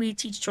 just like we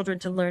teach children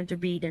to learn to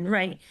read and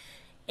write.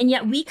 And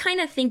yet we kind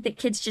of think that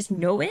kids just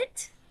know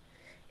it.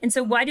 And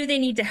so why do they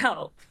need to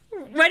help?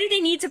 Why do they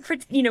need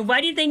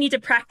to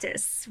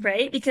practice,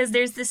 right? Because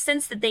there's this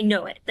sense that they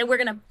know it, that we're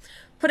going to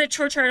put a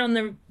chore chart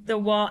on the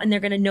wall and they're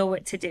going to know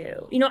what to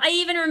do. I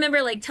even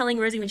remember like telling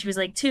Rosie when she was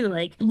like 2,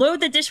 like, load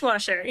the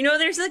dishwasher.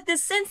 There's like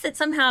this sense that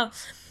somehow,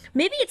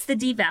 maybe it's the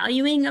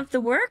devaluing of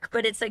the work,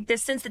 but it's like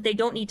this sense that they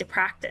don't need to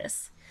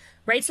practice,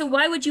 right? So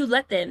why would you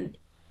let them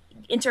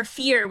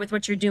interfere with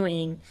what you're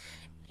doing,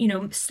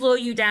 slow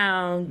you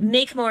down,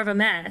 make more of a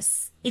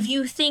mess, if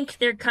you think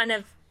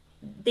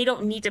they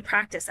don't need to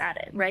practice at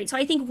it, right? So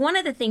I think one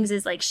of the things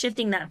is like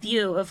shifting that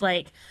view of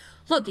like,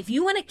 look, if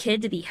you want a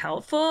kid to be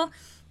helpful,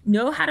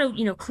 know how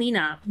to, clean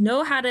up,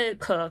 know how to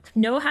cook,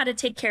 know how to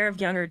take care of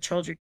younger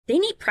children. They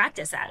need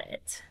practice at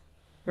it,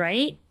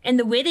 right? And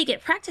the way they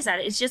get practice at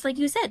it is just like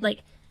you said, like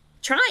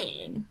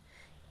trying,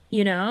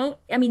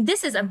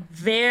 this is a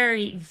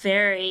very,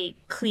 very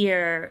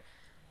clear,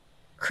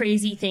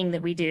 crazy thing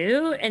that we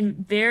do,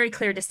 and very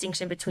clear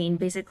distinction between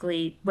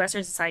basically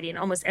Western society and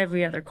almost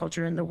every other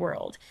culture in the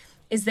world,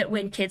 is that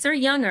when kids are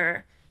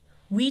younger,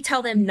 we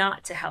tell them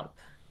not to help,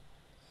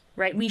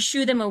 right? We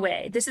shoo them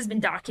away. This has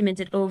been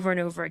documented over and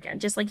over again.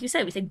 Just like you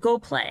said, we say, go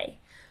play,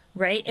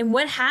 right? And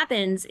what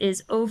happens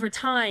is over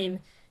time,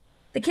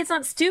 the kid's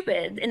not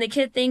stupid. And the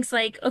kid thinks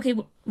like, okay,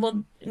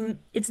 well,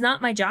 it's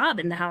not my job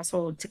in the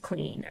household to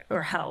clean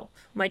or help.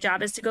 My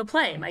job is to go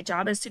play. My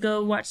job is to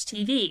go watch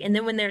TV. And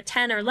then when they're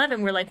 10 or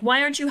 11, we're like,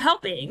 why aren't you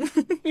helping?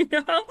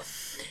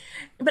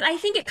 But I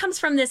think it comes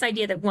from this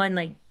idea that one,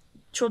 like,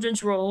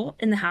 children's role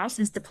in the house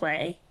is to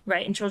play,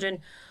 right? And children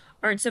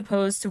aren't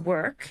supposed to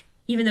work,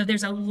 even though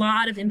there's a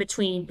lot of in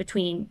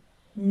between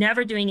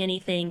never doing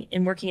anything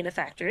and working in a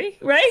factory,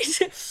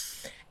 right?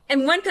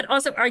 And one could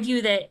also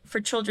argue that for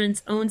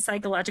children's own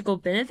psychological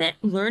benefit,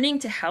 learning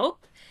to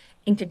help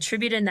and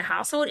contribute in the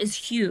household is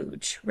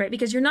huge, right?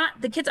 Because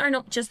the kids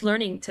aren't just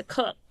learning to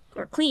cook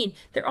or clean,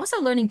 they're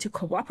also learning to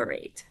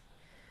cooperate,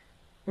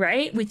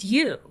 right? With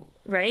you,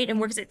 right? And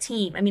work as a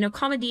team.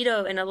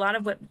 Accomodito and a lot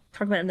of what we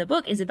talk about in the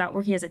book is about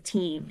working as a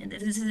team. And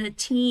this is a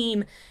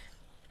team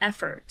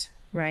effort,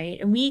 right?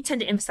 And we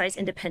tend to emphasize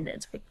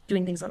independence, like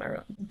doing things on our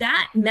own.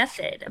 That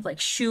method of like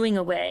shooing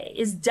away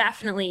is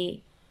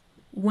definitely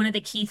one of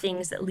the key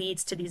things that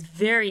leads to these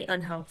very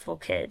unhelpful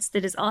kids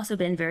that has also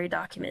been very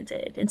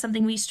documented and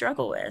something we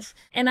struggle with.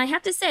 And I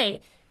have to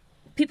say,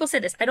 people say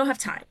this, I don't have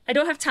time. I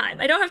don't have time.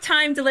 I don't have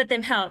time to let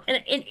them help.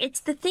 And it's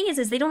the thing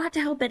is they don't have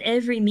to help at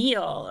every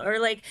meal or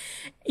like,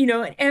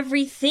 at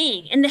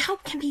everything. And the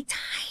help can be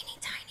tiny,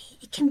 tiny.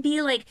 It can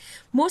be like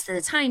most of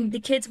the time the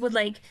kids would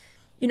like,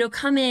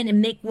 come in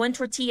and make one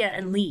tortilla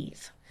and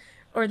leave.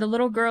 Or the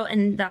little girl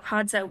in the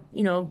Hadza,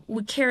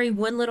 would carry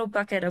one little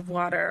bucket of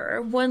water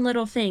or one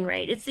little thing,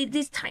 right? It's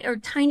these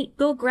tiny,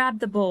 go grab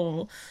the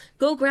bowl,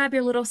 go grab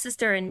your little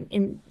sister.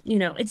 And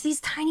it's these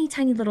tiny,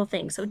 tiny little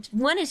things. So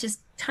one is just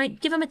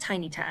give them a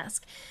tiny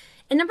task.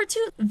 And number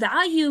two,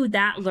 value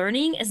that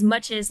learning as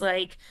much as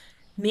like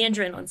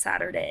Mandarin on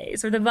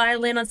Saturdays or the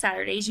violin on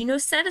Saturdays,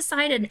 set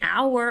aside an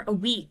hour a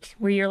week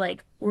where you're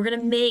like, we're going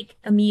to make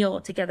a meal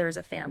together as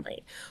a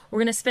family. We're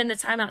going to spend the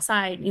time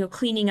outside,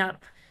 cleaning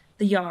up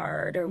the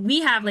yard, or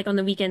we have like on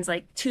the weekends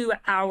like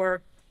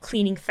 2-hour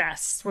cleaning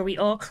fests where we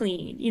all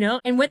clean,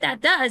 and what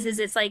that does is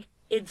it's like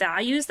it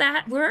values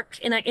that work.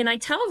 And I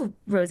tell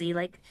Rosie,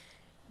 like,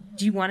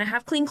 do you want to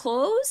have clean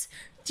clothes?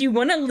 Do you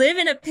want to live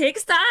in a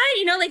pigsty?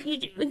 Like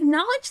you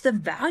acknowledge the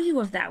value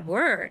of that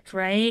work,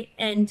 right?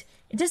 And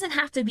it doesn't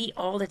have to be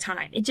all the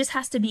time. It just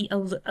has to be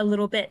a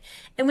little bit.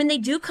 And when they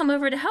do come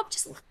over to help,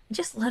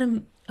 just let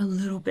them a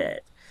little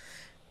bit.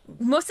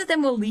 Most of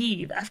them will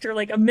leave after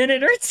like a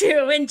minute or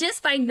two. And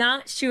just by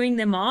not shooing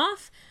them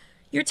off,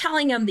 you're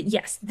telling them that,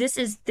 yes, this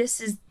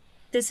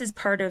is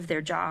part of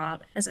their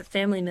job as a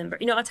family member.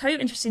 I'll tell you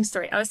an interesting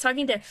story. I was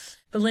talking to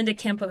Belinda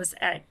Campos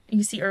at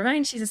UC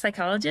Irvine. She's a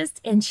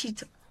psychologist, and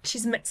she's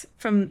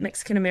from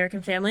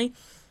Mexican-American family.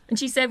 And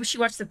she said she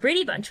watched the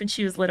Brady Bunch when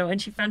she was little, and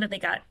she found out they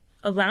got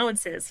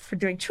allowances for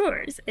doing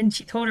chores. And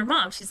she told her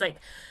mom, she's like,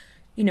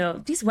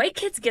 these white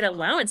kids get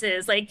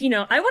allowances. Like,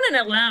 I want an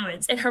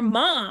allowance. And her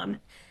mom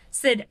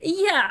said,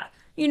 yeah,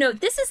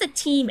 this is a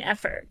team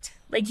effort.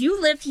 Like,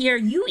 you live here,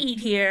 you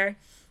eat here.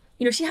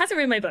 She hasn't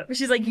read my book, but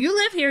she's like, you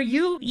live here,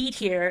 you eat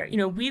here.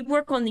 We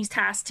work on these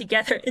tasks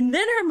together. And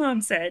then her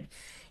mom said,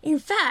 in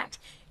fact,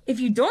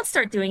 if you don't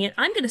start doing it,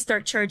 I'm going to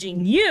start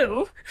charging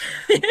you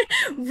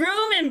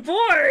room and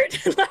board.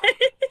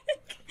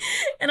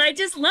 And I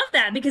just love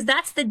that because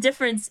that's the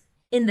difference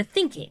in the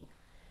thinking,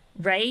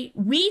 right?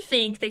 We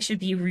think they should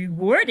be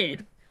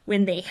rewarded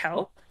when they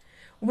help.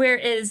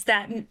 Whereas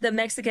that the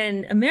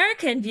Mexican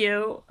American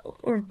view,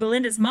 or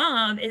Belinda's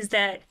mom, is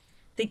that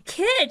the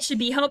kid should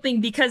be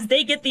helping because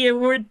they get the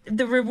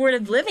reward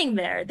of living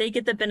there. They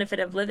get the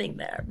benefit of living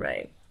there,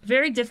 right?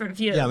 Very different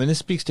view. Yeah, I mean, this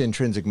speaks to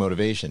intrinsic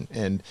motivation.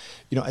 And,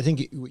 I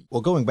think,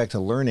 going back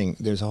to learning,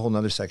 there's a whole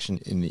nother section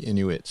in the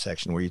Inuit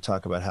section where you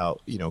talk about how,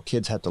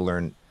 kids have to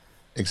learn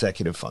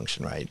executive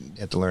function, right? You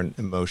have to learn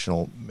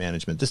emotional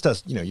management. This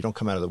does, you don't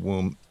come out of the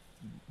womb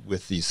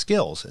with these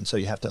skills. And so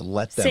you have to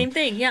let them, same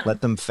thing, yeah.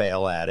 Let them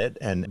fail at it,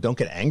 and don't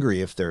get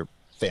angry if they're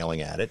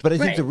failing at it. But I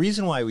think the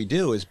reason why we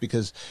do is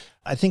because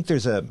I think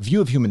there's a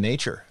view of human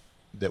nature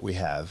that we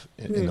have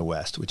in the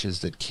West, which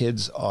is that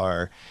kids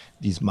are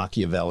these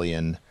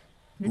Machiavellian,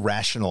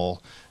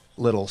 rational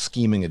little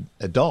scheming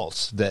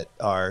adults that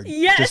are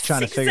just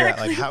trying to figure out,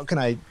 like, how can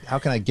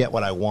I get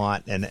what I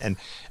want? And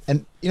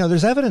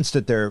there's evidence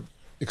that they're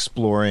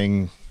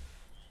exploring,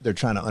 they're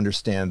trying to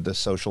understand the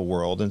social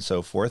world and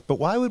so forth. But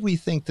why would we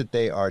think that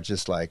they are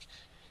just like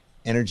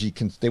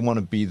they want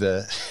to be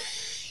the,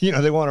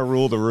 they want to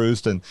rule the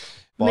roost and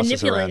boss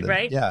us around. Manipulate,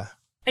 right? Yeah.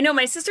 I know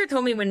my sister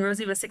told me when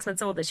Rosie was 6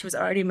 months old that she was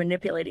already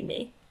manipulating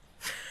me.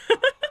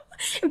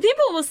 And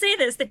people will say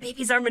this, that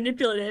babies are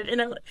manipulative.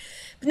 And I'm like,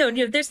 no,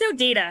 there's no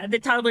data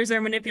that toddlers are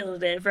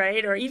manipulative,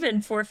 right? Or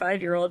even 4 or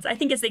 5-year-olds. I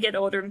think as they get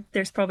older,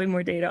 there's probably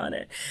more data on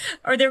it.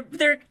 Or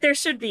there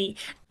should be.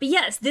 But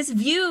yes, this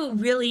view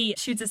really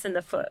shoots us in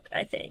the foot,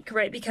 I think,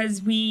 right?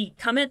 Because we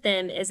come at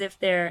them as if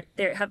they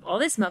have all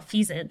this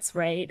malfeasance,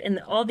 right?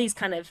 And all these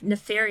kind of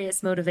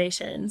nefarious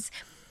motivations.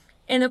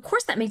 And of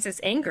course that makes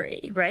us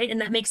angry, right? And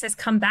that makes us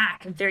come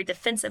back very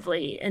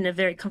defensively in a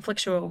very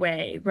conflictual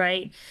way,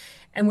 right?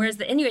 And whereas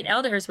the Inuit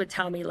elders would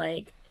tell me,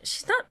 like,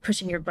 she's not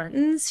pushing your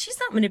buttons. She's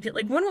not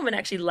manipulating. Like, one woman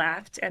actually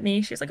laughed at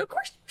me. She was like, of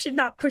course she's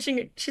not pushing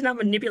it. She's not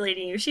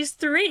manipulating you. She's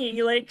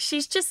 3. Like,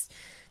 she's just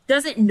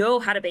doesn't know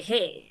how to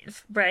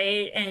behave,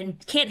 right?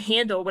 And can't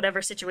handle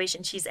whatever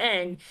situation she's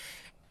in.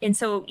 And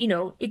so,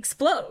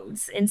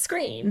 explodes and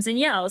screams and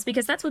yells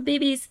because that's what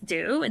babies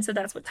do. And so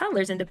that's what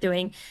toddlers end up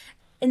doing.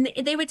 And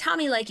they would tell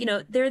me, like,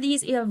 there are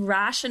these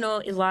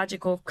irrational,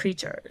 illogical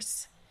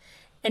creatures.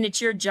 And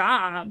it's your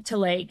job to,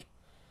 like,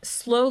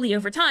 slowly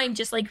over time,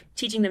 just like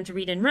teaching them to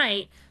read and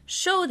write,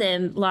 show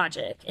them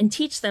logic and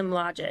teach them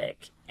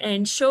logic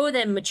and show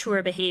them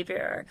mature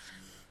behavior.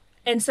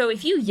 And so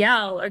if you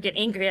yell or get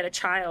angry at a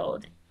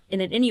child in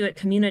an Inuit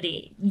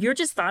community, you're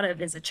just thought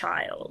of as a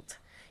child.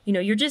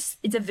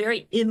 It's a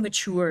very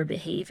immature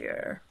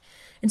behavior.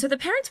 And so the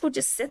parents will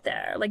just sit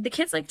there, like the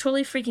kid's like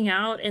totally freaking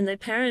out, and the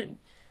parent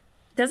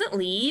doesn't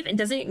leave and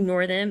doesn't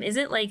ignore them,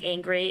 isn't like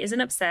angry, isn't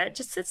upset,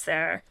 just sits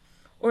there.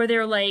 Or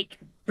they're like,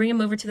 bring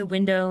them over to the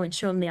window and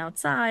show them the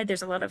outside.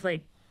 There's a lot of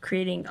like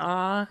creating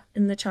awe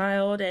in the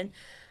child. And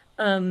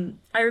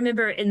I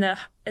remember in the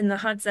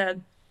Hadza,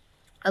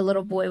 a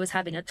little boy was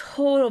having a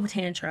total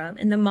tantrum,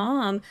 and the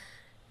mom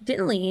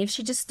didn't leave.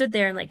 She just stood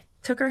there and like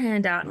took her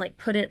hand out and like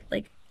put it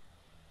like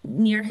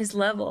near his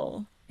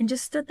level and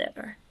just stood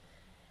there.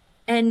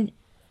 And,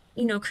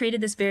 you know,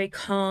 created this very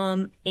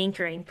calm,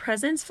 anchoring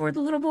presence for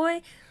the little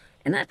boy.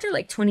 And after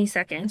like 20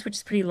 seconds, which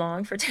is pretty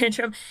long for a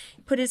tantrum,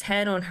 he put his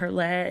head on her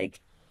leg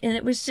and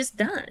it was just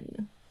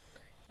done.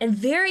 And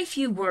very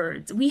few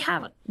words. We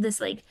have this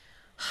like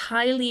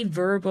highly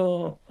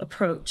verbal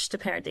approach to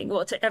parenting,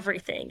 well, to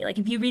everything. Like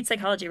if you read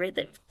psychology, right,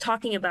 that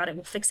talking about it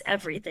will fix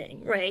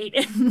everything, right?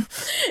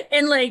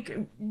 And like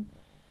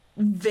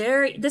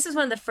this is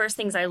one of the first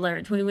things I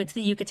learned when we went to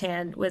the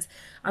Yucatan was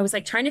I was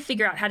like trying to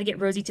figure out how to get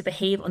Rosie to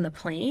behave on the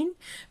plane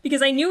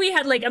because I knew we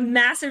had like a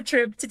massive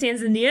trip to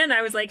Tanzania and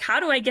I was like, how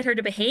do I get her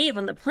to behave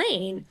on the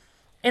plane?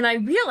 And I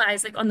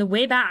realized like on the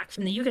way back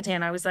from the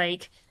Yucatan, I was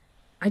like,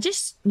 I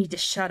just need to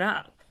shut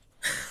up.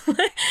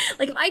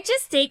 Like if I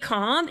just stay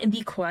calm and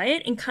be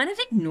quiet and kind of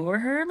ignore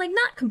her, like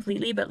not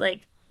completely, but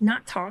like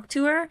not talk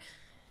to her,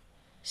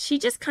 she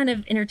just kind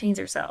of entertains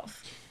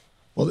herself.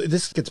 Well,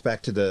 this gets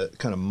back to the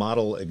kind of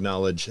model,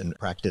 acknowledge, and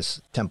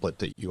practice template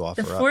that you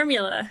offer. The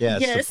formula. Yeah,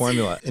 it's yes. the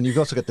formula. And you've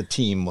also got the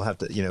team. We'll have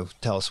to, you know,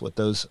 tell us what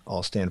those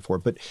all stand for.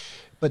 But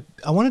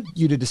I wanted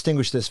you to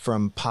distinguish this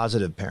from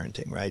positive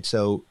parenting, right?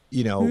 So,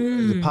 you know,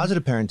 the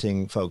positive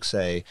parenting folks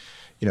say,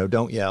 you know,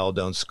 don't yell,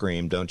 don't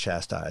scream, don't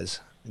chastise.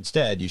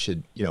 Instead, you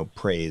should, you know,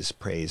 praise,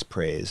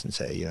 and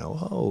say, you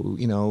know, oh,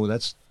 you know,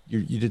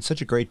 you did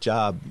such a great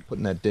job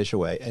putting that dish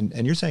away.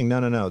 And you're saying, no,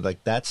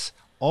 like that's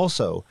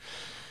also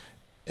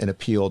an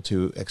appeal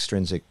to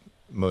extrinsic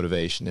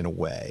motivation in a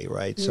way,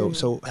 right?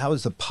 So how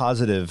is the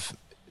positive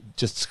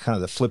just kind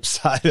of the flip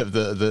side of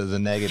the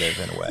negative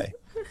in a way?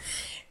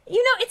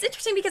 You know, it's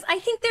interesting because I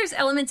think there's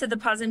elements of the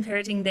positive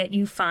parenting that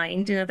you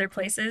find in other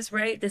places,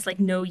 right? This like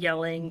no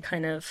yelling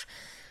kind of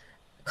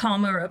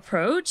calmer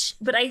approach,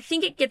 but I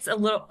think it gets a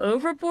little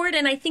overboard,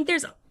 and I think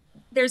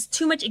there's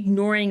too much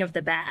ignoring of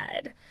the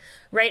bad,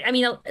 right? I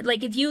mean,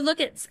 like if you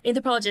look at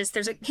anthropologists,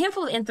 there's a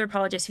handful of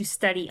anthropologists who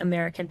study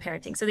American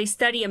parenting. So they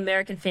study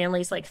American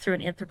families like through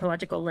an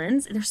anthropological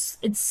lens.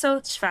 It's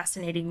such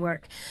fascinating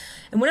work.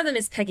 And one of them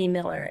is Peggy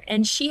Miller,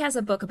 and she has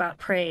a book about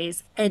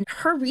praise. And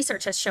her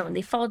research has shown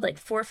they followed like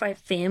 4 or 5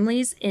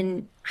 families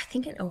in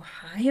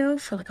Ohio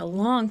for like a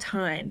long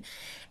time.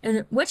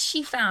 And what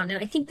she found,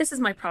 and I think this is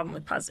my problem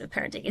with positive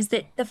parenting, is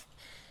that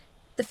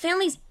the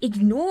families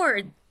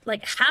ignored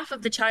like half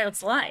of the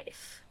child's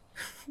life,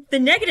 the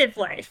negative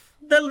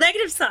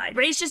side,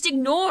 right? It's just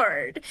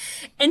ignored.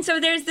 And so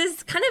there's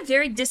this kind of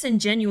very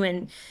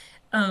disingenuous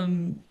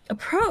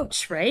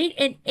approach,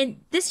 right? And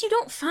this you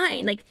don't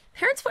find. Like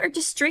parents are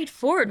just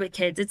straightforward with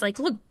kids. It's like,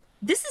 look,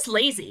 this is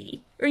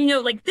lazy, or, you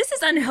know, like this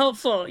is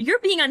unhelpful. You're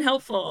being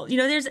unhelpful. You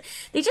know,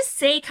 they just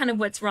say kind of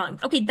what's wrong.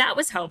 Okay, that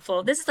was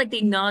helpful. This is like the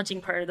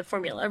acknowledging part of the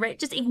formula, right?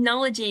 Just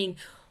acknowledging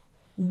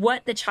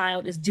what the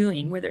child is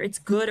doing, whether it's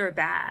good or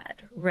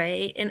bad,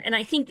 right? And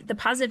I think the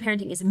positive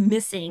parenting is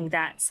missing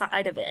that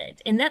side of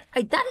it. And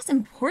that is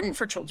important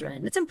for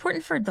children. It's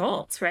important for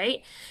adults,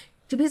 right?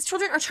 Because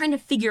children are trying to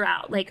figure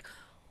out, like,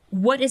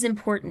 what is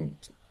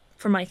important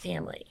for my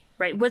family,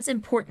 right? What's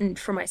important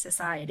for my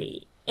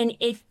society? And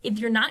if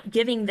you're not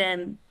giving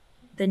them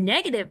the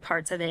negative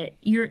parts of it,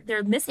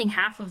 they're missing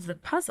half of the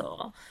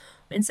puzzle.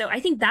 And so I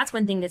think that's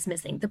one thing that's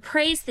missing. The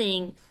praise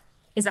thing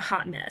is a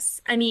hot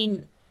mess. I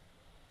mean,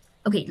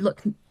 okay,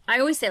 look, I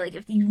always say, like,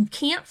 if you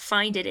can't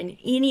find it in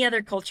any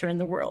other culture in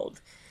the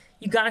world,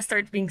 you got to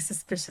start being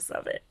suspicious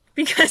of it.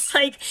 Because,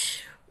 like,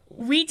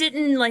 we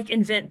didn't, like,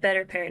 invent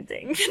better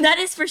parenting. That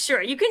is for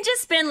sure. You can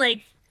just spend,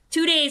 like,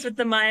 2 days with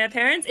the Maya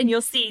parents and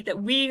you'll see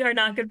that we are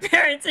not good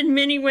parents in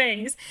many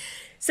ways.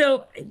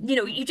 So, you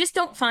know, you just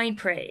don't find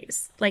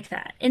praise like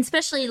that. And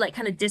especially, like,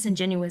 kind of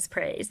disingenuous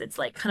praise that's,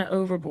 like, kind of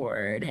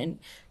overboard. And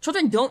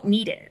children don't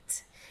need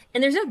it.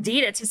 And there's no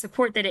data to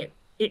support that it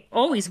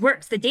always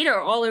works. The data are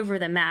all over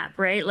the map,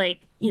 right? Like,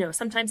 you know,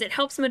 sometimes it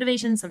helps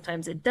motivation,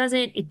 sometimes it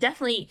doesn't. It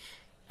definitely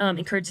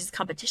encourages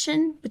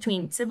competition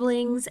between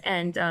siblings.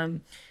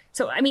 And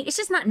so, I mean, it's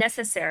just not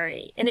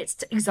necessary. And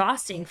it's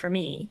exhausting for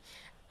me.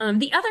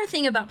 The other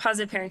thing about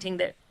positive parenting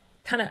that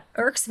kind of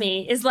irks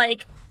me is,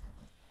 like,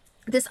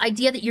 this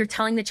idea that you're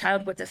telling the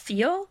child what to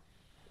feel.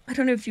 I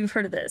don't know if you've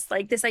heard of this.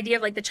 Like, this idea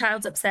of, like, the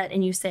child's upset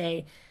and you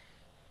say,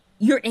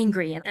 you're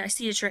angry, and I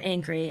see that you're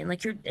angry, and,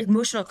 like, you're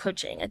emotional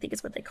coaching, I think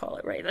is what they call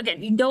it, right?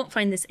 Again, you don't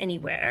find this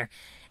anywhere.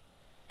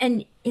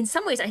 And in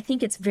some ways, I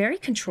think it's very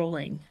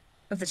controlling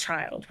of the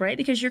child, right?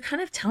 Because you're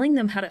kind of telling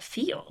them how to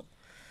feel,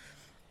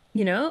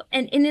 you know?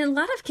 And in a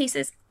lot of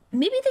cases,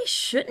 maybe they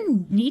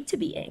shouldn't need to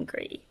be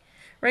angry,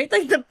 right?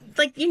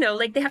 Like, you know,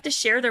 like they have to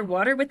share their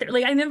water with their,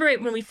 like, I remember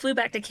when we flew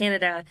back to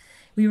Canada,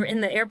 we were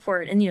in the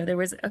airport, and, you know, there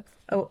was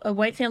a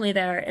white family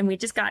there, and we'd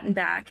just gotten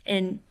back,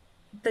 and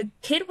the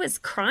kid was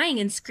crying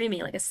and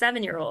screaming like a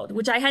 7-year-old,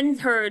 which I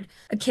hadn't heard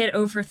a kid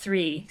over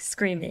 3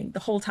 screaming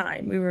the whole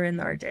time we were in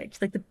the Arctic.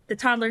 Like the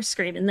toddler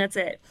screamed, and that's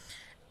it.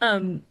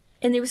 And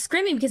they were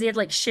screaming because he had,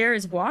 like, share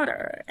his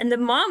water. And the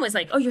mom was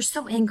like, oh, you're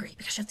so angry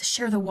because you have to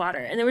share the water.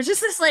 And there was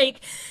just this,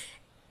 like,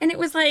 and it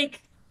was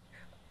like,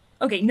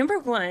 okay, number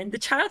one, the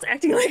child's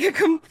acting like a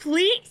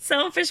complete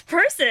selfish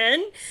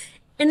person.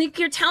 And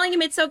you're telling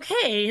him it's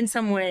okay in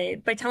some way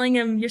by telling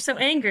him you're so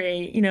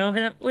angry,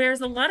 and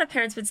whereas a lot of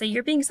parents would say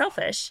you're being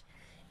selfish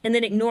and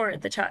then ignore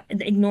the child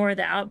and ignore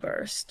the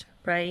outburst,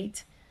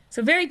 right?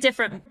 So very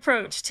different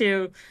approach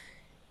to,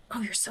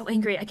 oh, you're so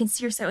angry. I can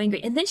see you're so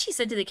angry. And then she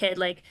said to the kid,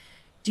 like,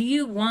 do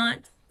you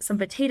want some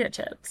potato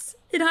chips?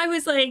 And I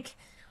was like,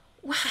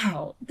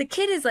 wow, the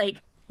kid is like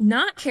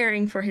not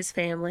caring for his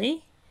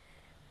family.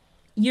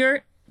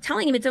 You're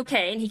telling him it's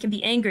okay and he can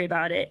be angry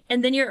about it.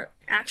 And then you're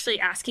actually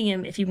asking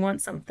him if he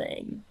wants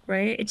something,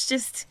 right? It's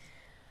just,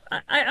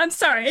 I'm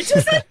sorry. It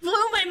just like blew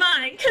my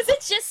mind because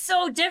it's just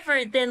so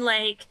different than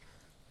like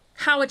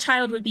how a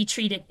child would be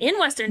treated in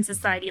Western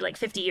society like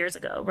 50 years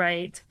ago,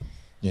 right?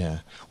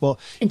 Yeah. Well,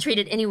 and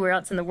treated anywhere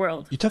else in the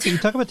world. You talk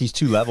about these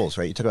two levels,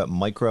 right? You talk about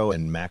micro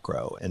and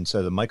macro. And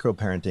so the micro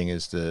parenting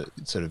is the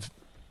sort of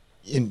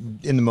in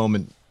the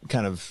moment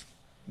kind of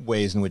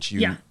ways in which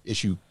you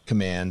issue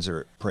commands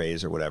or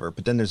praise or whatever.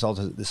 But then there's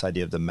also this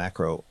idea of the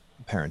macro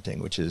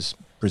parenting, which is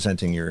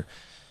presenting your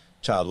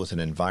child with an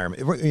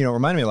environment. It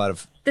reminded me a lot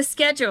of the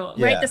schedule,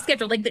 right? The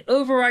schedule, like the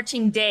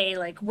overarching day,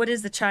 like what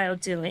is the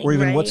child doing? Or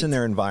even right? what's in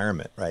their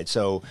environment, right?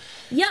 So,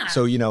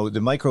 So,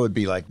 the micro would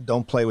be like,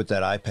 don't play with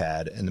that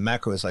iPad. And the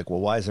macro is like,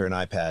 well, why is there an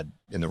iPad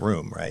in the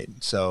room, right?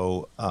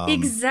 So,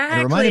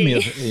 exactly. It reminded me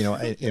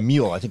of,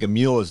 Emile. I think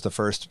Emile is the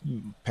first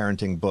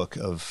parenting book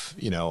of,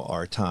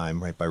 our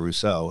time, right? By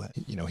Rousseau.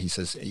 He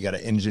says, you got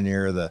to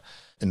engineer the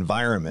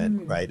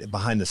environment, right?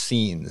 Behind the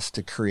scenes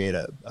to create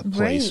a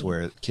place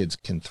where kids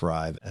can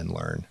thrive and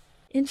learn.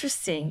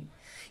 Interesting.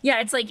 Yeah,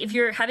 it's like if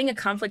you're having a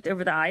conflict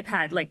over the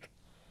iPad, like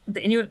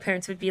the Inuit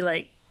parents would be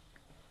like,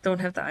 don't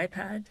have the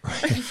iPad,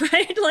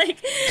 right? Like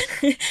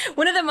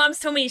one of the moms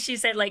told me, she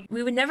said like,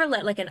 we would never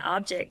let like an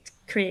object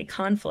create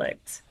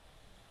conflict.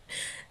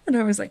 And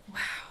I was like,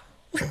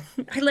 wow,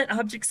 I let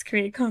objects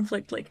create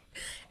conflict like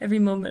every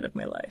moment of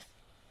my life.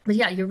 But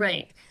yeah, you're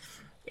right.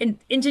 And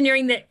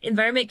engineering the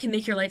environment can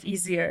make your life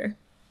easier.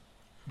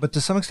 But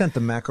to some extent,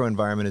 the macro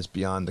environment is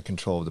beyond the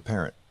control of the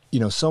parent.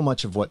 So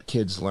much of what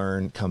kids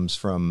learn comes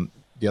from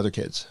the other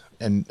kids.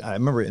 And I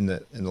remember in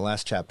the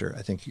last chapter,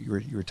 I think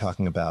you were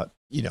talking about,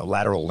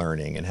 lateral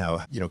learning and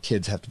how,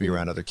 kids have to be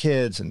around other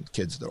kids and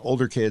kids, the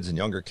older kids and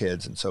younger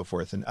kids and so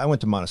forth. And I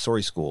went to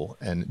Montessori school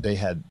and we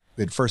had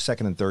first,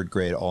 second, and third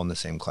grade all in the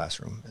same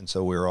classroom. And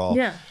so we were all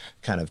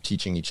kind of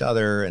teaching each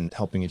other and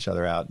helping each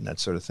other out and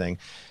that sort of thing.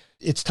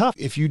 It's tough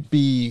if you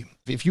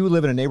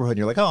live in a neighborhood and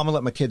you're like, oh, I'm gonna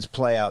let my kids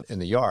play out in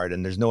the yard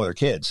and there's no other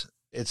kids.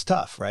 It's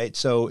tough, right?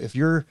 So if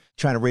you're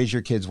trying to raise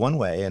your kids one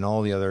way and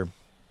all the other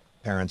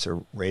parents are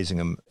raising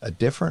them a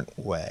different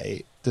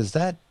way, does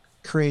that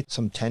create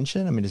some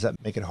tension? I mean, does that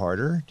make it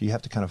harder? Do you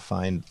have to kind of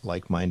find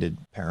like-minded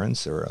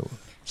parents or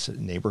a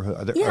neighborhood?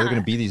 Are there going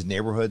to be these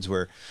neighborhoods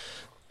where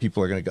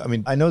people are going to go? I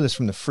mean, I know this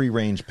from the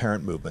free-range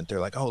parent movement. They're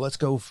like, oh, let's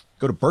go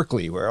to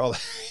Berkeley where all,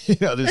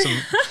 there's some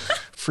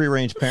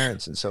free-range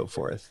parents and so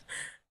forth.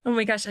 Oh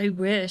my gosh, I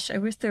wish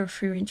there were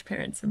free-range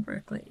parents in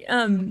Berkeley.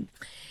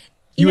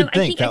 You would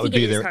think that would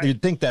be there.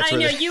 You'd think that's. I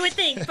know you would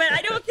think, but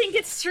I don't think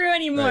it's true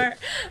anymore.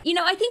 Right.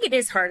 I think it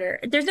is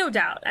harder. There's no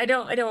doubt. I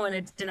don't want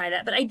to deny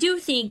that, but I do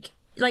think,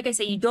 like I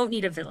say, you don't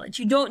need a village.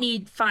 You don't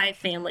need 5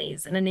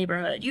 families in a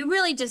neighborhood. You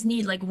really just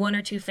need like 1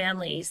 or 2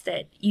 families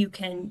that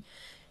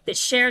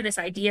share this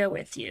idea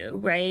with you,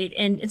 right?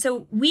 And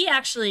so we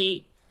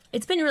actually,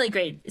 it's been really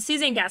great.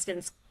 Suzanne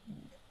Gaskins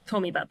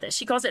told me about this.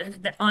 She calls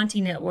it the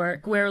Auntie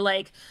Network, where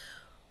like.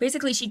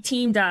 Basically, she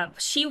teamed up.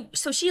 She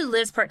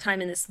lives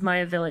part-time in this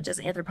Maya village as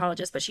an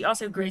anthropologist, but she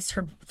also raised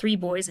her 3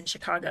 boys in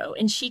Chicago.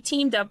 And she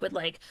teamed up with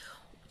like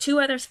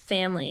 2 other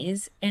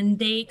families, and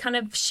they kind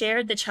of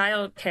shared the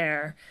child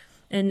care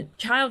and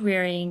child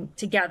rearing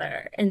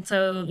together. And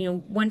so,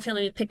 one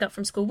family would pick up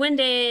from school one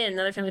day, and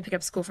another family would pick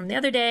up school from the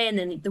other day. And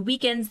then the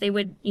weekends they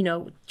would,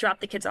 drop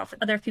the kids off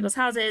at other people's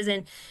houses.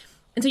 And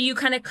so you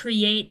kind of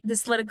create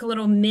this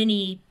little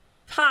mini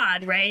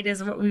pod, right,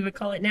 is what we would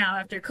call it now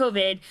after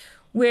COVID,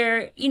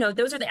 where,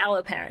 those are the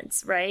allo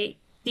parents, right?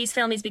 These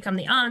families become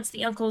the aunts,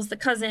 the uncles, the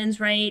cousins,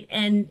 right?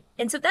 And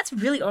so that's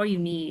really all you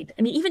need.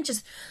 I mean, even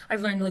just,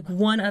 I've learned like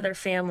 1 other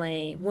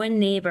family, 1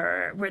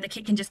 neighbor where the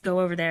kid can just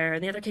go over there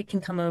and the other kid can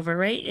come over,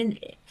 right?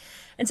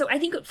 And so I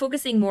think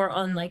focusing more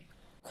on like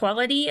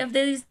quality of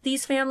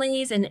these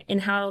families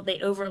and how they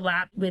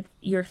overlap with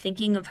your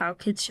thinking of how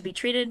kids should be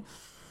treated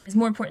is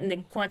more important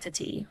than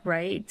quantity,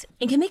 right?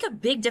 And can make a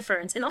big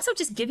difference and also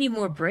just give you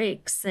more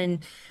breaks. And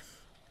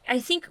I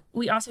think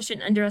we also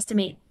shouldn't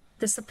underestimate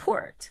the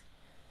support,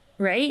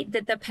 right?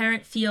 That the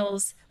parent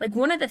feels like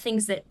one of the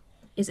things that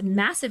is a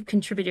massive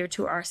contributor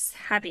to our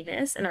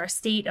happiness and our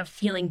state of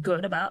feeling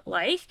good about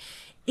life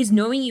is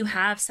knowing you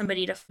have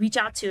somebody to reach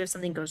out to if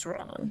something goes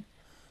wrong,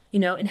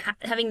 and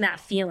having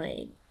that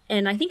feeling.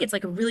 And I think it's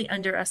like a really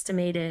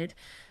underestimated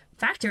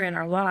factor in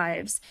our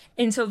lives.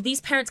 And so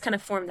these parents kind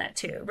of form that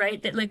too,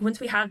 right? That like once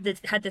we had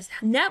this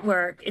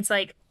network, it's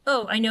like,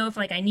 oh, I know if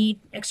like I need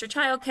extra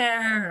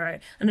childcare or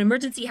an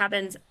emergency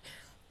happens,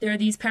 there are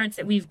these parents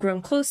that we've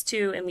grown close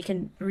to and we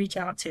can reach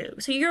out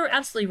to. So you're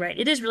absolutely right.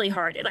 It is really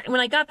hard.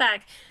 When I got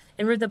back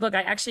and wrote the book,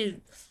 I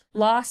actually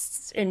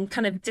lost and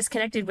kind of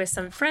disconnected with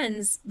some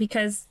friends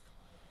because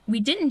we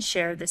didn't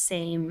share the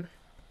same,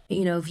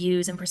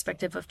 views and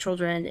perspective of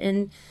children.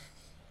 And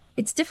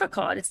it's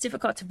difficult. It's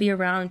difficult to be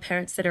around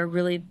parents that are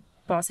really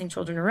bossing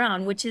children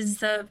around, which is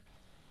the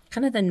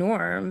kind of the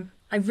norm.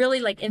 I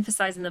really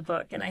emphasize in the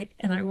book, and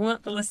I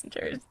want the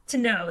listeners to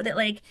know that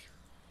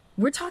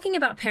we're talking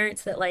about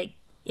parents that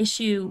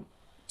issue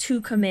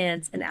 2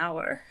 commands an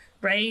hour,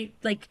 right?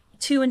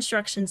 2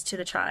 instructions to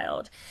the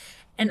child.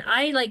 And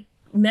I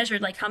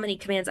measured how many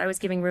commands I was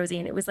giving Rosie,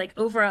 and it was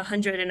over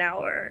 100 an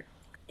hour.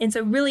 And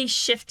so really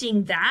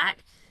shifting that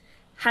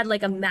had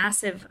a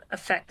massive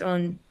effect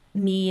on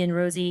me and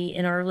Rosie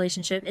in our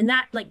relationship. And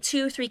that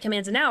 2-3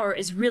 commands an hour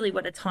is really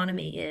what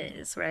autonomy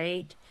is,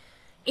 right?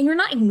 And you're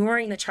not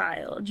ignoring the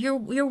child.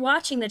 You're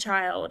watching the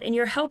child, and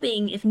you're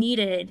helping if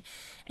needed,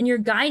 and you're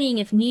guiding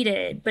if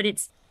needed. But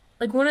it's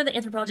one of the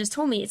anthropologists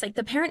told me, it's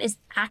the parent is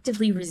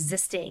actively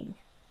resisting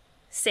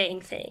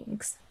saying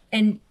things.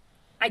 And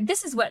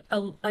this is what,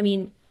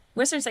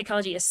 Western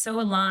psychology is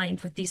so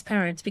aligned with these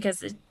parents,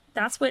 because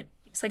that's what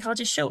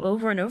psychologists show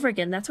over and over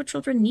again. That's what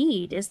children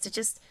need, is to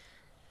just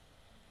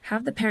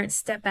have the parent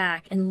step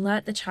back and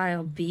let the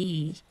child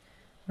be,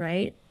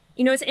 right?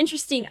 It's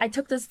interesting. I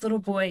took this little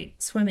boy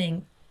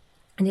swimming,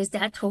 and his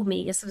dad told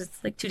me, this was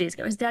 2 days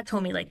ago, his dad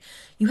told me,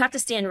 you have to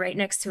stand right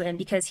next to him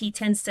because he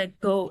tends to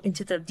go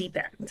into the deep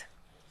end.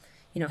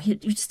 You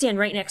just stand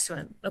right next to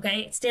him,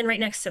 okay? Stand right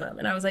next to him.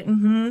 And I was like,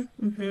 And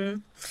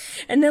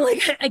then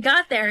I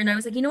got there and I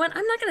was like, you know what?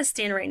 I'm not going to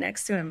stand right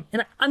next to him.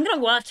 And I'm going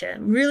to watch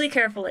him really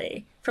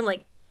carefully from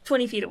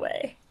 20 feet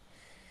away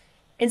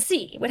and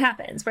see what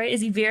happens, right?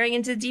 Is he veering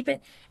into the deep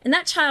end? And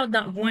that child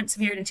not once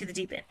veered into the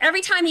deep end.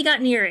 Every time he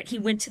got near it, he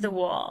went to the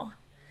wall.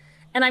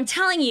 And I'm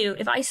telling you,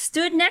 if I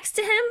stood next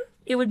to him,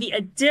 it would be a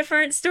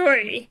different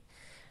story.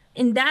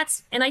 And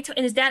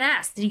his dad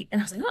asked, and I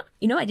was like,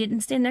 oh, I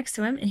didn't stand next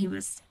to him, and he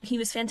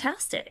was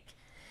fantastic.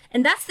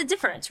 And that's the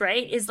difference,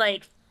 right? Is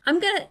I'm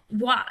gonna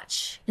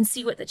watch and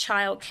see what the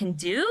child can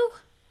do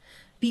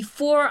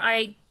before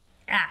I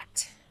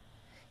act,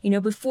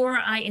 before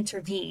I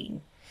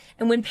intervene.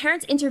 And when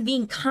parents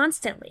intervene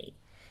constantly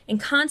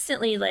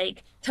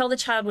tell the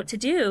child what to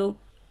do,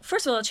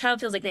 first of all, the child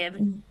feels like they have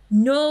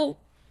no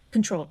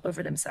control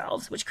over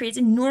themselves, which creates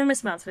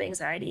enormous amounts of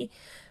anxiety.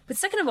 But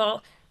second of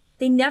all,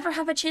 they never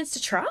have a chance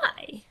to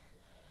try.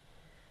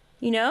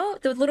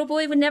 The little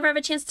boy would never have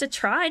a chance to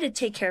try to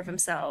take care of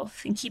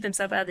himself and keep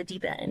himself out of the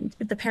deep end.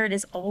 But the parent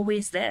is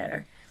always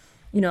there,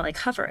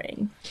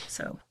 hovering.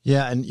 So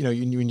yeah, and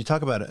when you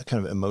talk about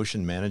kind of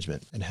emotion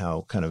management and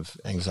how kind of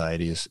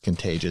anxiety is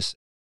contagious,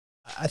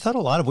 I thought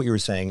a lot of what you were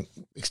saying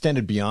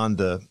extended beyond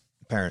the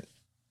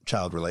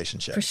parent-child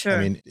relationship. For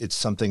sure. It's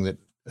something that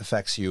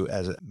affects you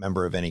as a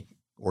member of any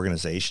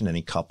organization,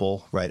 any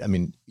couple, right?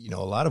 A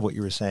lot of what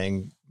you were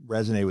saying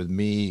resonated with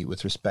me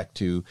with respect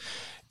to,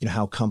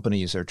 how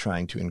companies are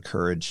trying to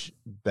encourage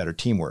better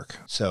teamwork.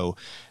 So,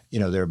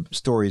 there are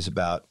stories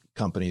about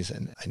companies,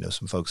 and I know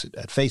some folks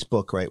at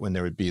Facebook, right? When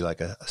there would be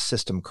a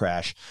system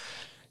crash,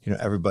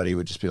 everybody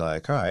would just be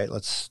like, all right,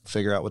 let's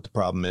figure out what the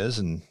problem is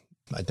and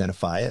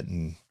identify it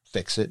and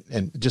fix it.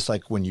 And just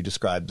like when you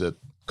described the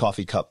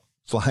coffee cup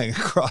flying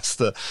across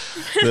the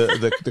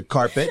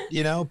carpet,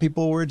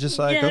 people were just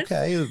like, yes.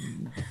 Okay,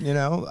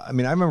 I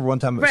remember one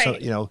time,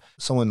 right.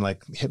 Someone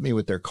hit me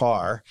with their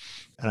car,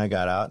 and I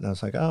got out and I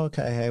was like, oh,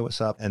 okay, hey, what's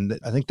up? And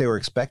I think they were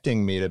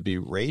expecting me to be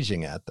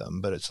raging at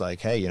them, but it's like,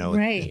 hey,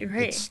 right.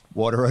 It's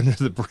water under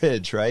the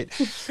bridge, right?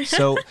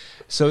 So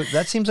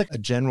that seems like a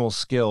general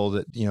skill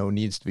that,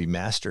 needs to be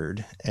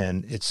mastered.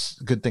 And it's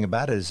the good thing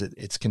about it is that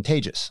it's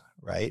contagious,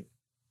 right?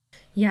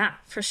 Yeah,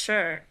 for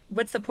sure.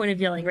 What's the point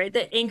of yelling, right?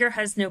 That anger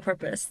has no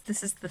purpose.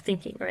 This is the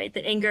thinking, right?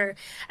 That anger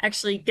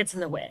actually gets in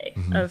the way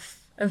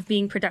of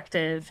being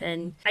productive.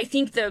 And I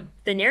think the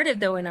narrative,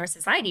 though, in our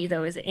society,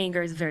 though, is that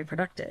anger is very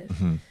productive.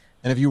 Mm-hmm.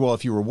 And if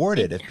you reward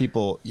it, if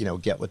people,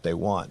 get what they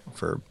want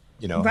for,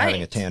 right.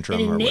 having a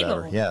tantrum or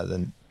whatever, yeah,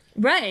 then.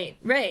 Right.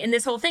 And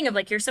this whole thing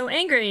of you're so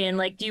angry and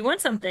do you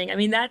want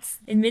something? That's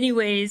in many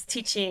ways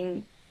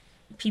teaching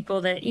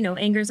people that,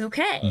 anger is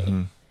okay.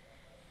 Mm-hmm.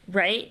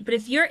 Right? But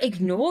if you're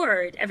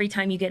ignored every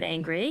time you get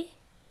angry,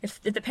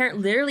 if the parent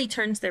literally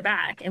turns their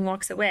back and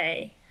walks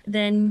away,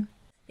 then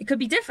it could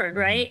be different,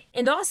 right?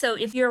 And also,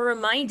 if you're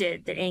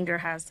reminded that anger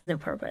has no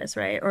purpose,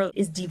 right? Or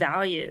is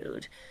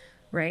devalued,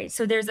 right?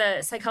 So there's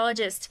a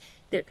psychologist,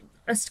 a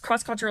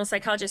cross-cultural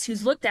psychologist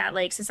who's looked at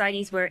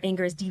societies where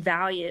anger is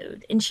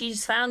devalued. And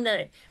she's found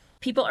that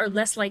people are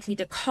less likely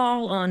to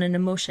call on an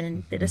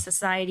emotion that a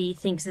society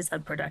thinks is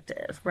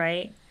unproductive,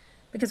 right?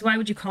 Because why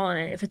would you call on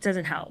it if it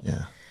doesn't help?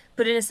 Yeah.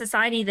 But in a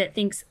society that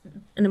thinks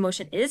an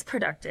emotion is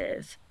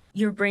productive,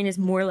 your brain is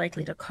more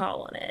likely to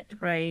call on it,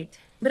 right?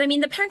 But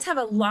the parents have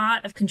a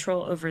lot of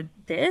control over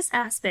this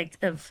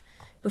aspect of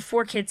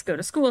before kids go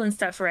to school and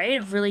stuff, right?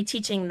 Of really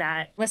teaching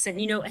that, listen,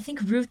 I think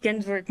Ruth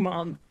Ginsburg's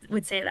mom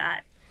would say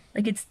that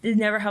Like it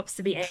never helps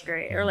to be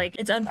angry, or like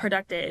it's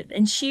unproductive.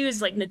 And she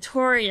was like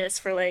notorious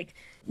for like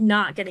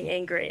not getting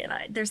angry. And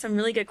there's some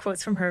really good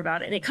quotes from her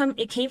about it. And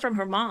it came from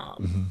her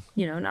mom,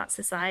 you know, not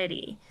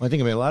society. Well, I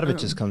think, a lot of it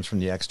just comes from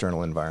the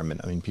external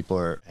environment. I mean, people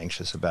are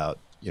anxious about,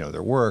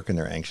 their work, and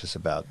they're anxious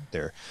about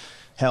their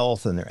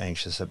health, and they're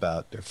anxious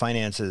about their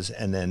finances.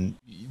 And then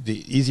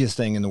the easiest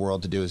thing in the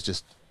world to do is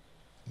just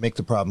make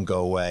the problem go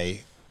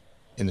away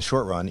in the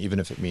short run, even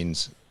if it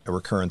means a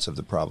recurrence of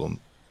the problem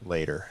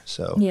later.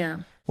 So,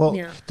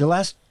 the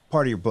last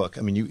part of your book,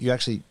 I mean, you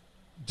actually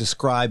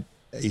describe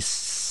a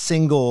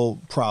single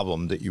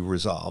problem that you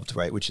resolved,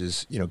 right? Which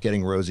is,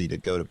 getting Rosie to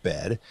go to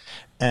bed.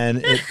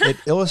 And it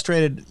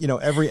illustrated,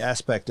 every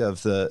aspect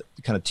of the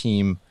kind of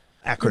team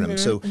acronym.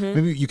 So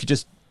maybe you could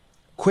just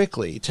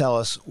quickly tell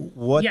us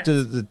what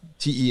does the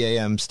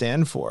TEAM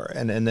stand for?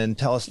 And then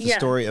tell us the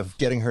story of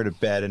getting her to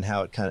bed and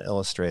how it kind of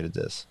illustrated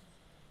this.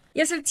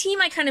 Yeah, so team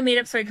I kind of made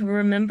up so I could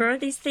remember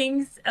these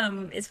things,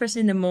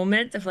 especially in the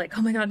moment of like,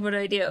 oh my God, what do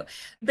I do?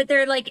 But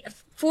there are like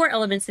 4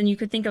 elements, and you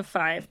could think of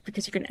 5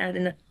 because you can add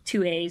in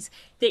 2 A's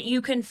that you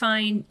can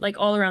find like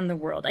all around the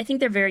world. I think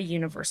they're very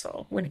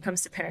universal when it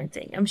comes to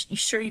parenting. I'm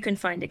sure you can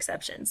find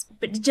exceptions,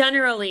 but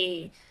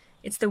generally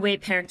it's the way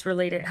parents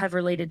have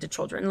related to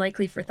children,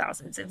 likely for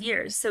thousands of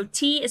years. So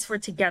T is for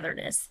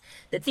togetherness,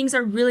 that things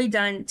are really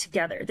done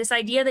together. This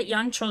idea that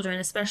young children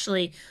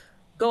especially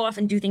go off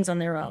and do things on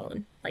their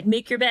own, like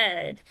make your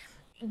bed,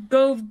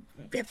 go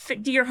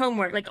do your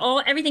homework, like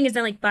everything is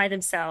done like by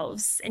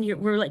themselves. And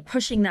we're like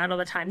pushing that all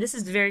the time. This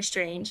is very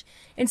strange.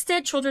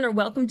 Instead, children are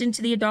welcomed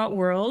into the adult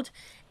world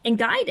and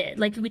guided,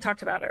 like we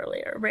talked about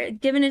earlier, right?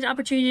 Given an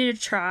opportunity to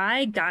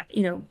try,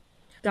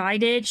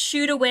 guided,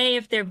 shoot away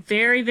if they're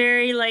very,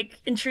 very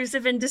like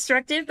intrusive and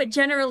destructive, but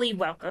generally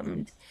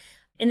welcomed.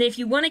 And if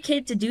you want a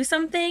kid to do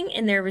something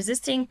and they're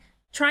resisting,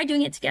 try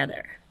doing it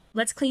together.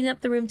 Let's clean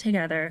up the room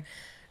together.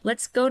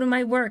 Let's go to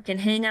my work and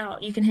hang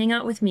out. You can hang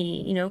out with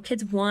me.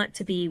 Kids want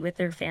to be with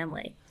their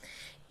family.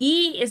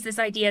 E is this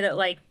idea that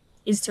like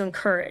is to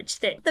encourage,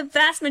 that the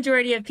vast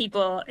majority of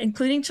people,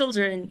 including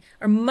children,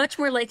 are much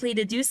more likely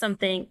to do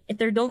something if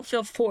they don't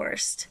feel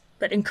forced,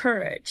 but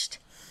encouraged.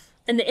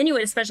 And the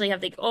Inuit especially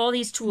have like all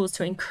these tools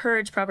to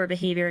encourage proper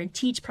behavior and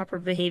teach proper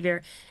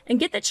behavior and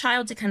get the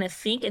child to kind of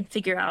think and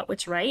figure out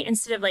what's right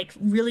instead of like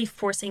really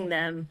forcing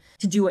them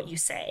to do what you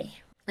say.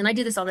 And I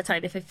do this all the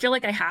time. If I feel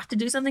like I have to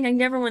do something, I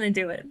never want to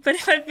do it. But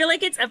if I feel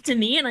like it's up to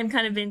me and I'm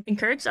kind of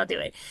encouraged, I'll do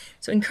it.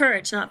 So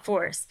encourage, not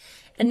force.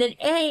 And then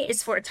A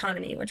is for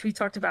autonomy, which we've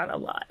talked about a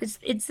lot.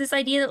 It's this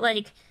idea that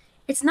like,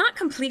 it's not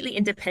completely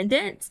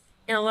independent.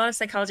 And a lot of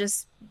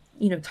psychologists,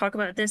 talk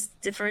about this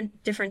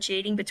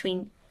differentiating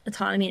between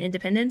autonomy and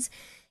independence.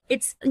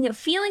 It's,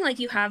 feeling like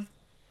you have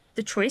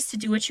the choice to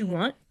do what you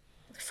want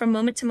from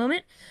moment to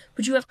moment,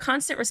 but you have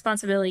constant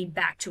responsibility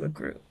back to a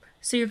group.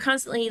 So you're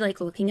constantly like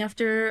looking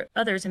after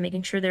others and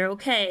making sure they're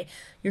okay.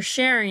 You're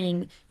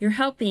sharing, you're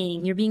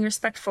helping, you're being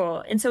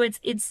respectful. And so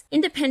it's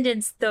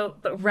independence though,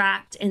 but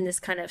wrapped in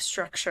this kind of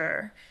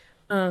structure.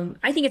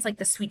 I think it's like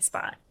the sweet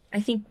spot. I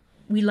think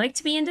we like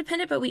to be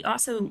independent, but we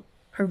also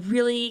are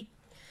really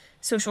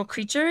social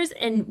creatures.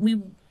 And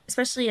we,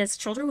 especially as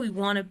children, we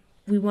want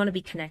to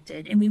be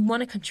connected and we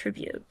want to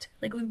contribute.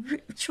 Like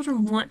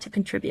children want to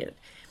contribute.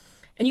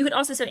 And you could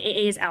also say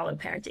AA is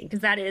allo-parenting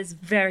because that is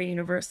very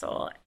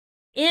universal.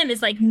 M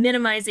is like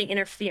minimizing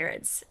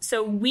interference.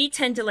 So we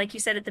tend to, like you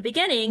said at the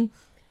beginning,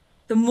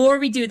 the more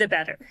we do, the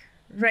better,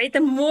 right? The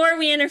more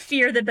we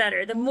interfere, the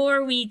better. The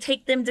more we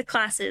take them to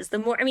classes, the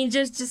more,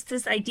 just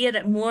this idea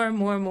that more and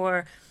more and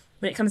more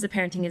when it comes to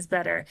parenting is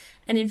better.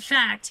 And in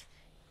fact,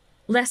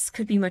 less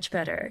could be much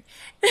better.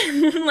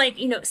 Like,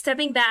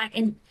 stepping back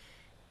and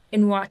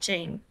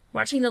watching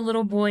the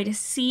little boy to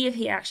see if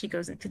he actually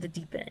goes into the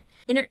deep end.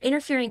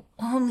 Interfering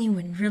only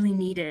when really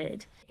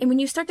needed. And when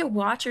you start to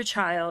watch your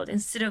child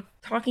instead of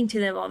talking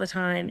to them all the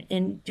time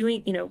and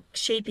doing,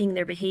 shaping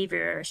their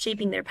behavior,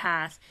 shaping their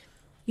path,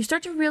 you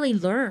start to really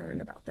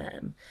learn about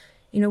them,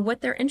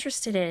 what they're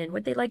interested in,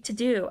 what they like to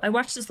do. I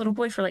watched this little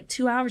boy for like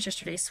 2 hours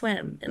yesterday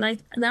swim.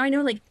 And now I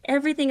know like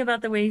everything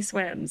about the way he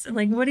swims and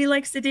like what he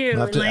likes to do.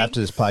 Well,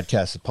 after this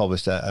podcast is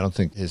published, I don't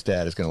think his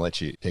dad is going to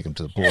let you take him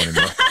to the pool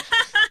anymore.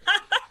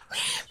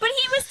 But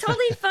he was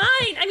totally fine.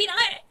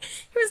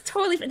 He was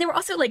totally fine. There were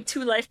also like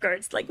 2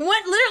 lifeguards. Like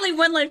literally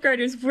one lifeguard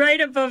was right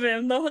above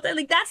him the whole time.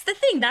 Like that's the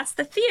thing. That's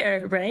the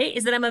fear, right?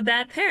 Is that I'm a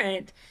bad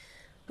parent.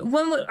 But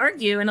one would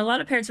argue, and a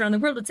lot of parents around the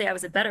world would say I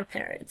was a better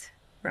parent,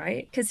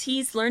 right? Because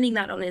he's learning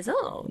that on his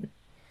own.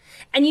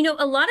 And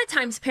a lot of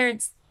times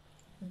parents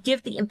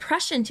give the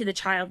impression to the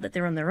child that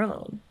they're on their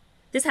own.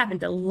 This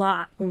happened a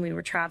lot when we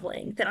were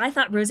traveling, that I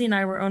thought Rosie and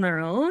I were on our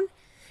own,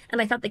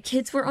 and I thought the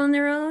kids were on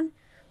their own.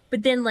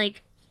 But then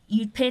like,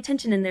 you pay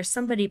attention and there's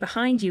somebody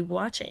behind you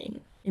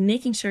watching and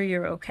making sure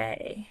you're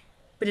okay.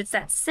 But it's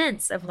that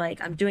sense of like,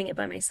 I'm doing it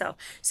by myself.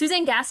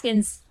 Suzanne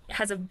Gaskins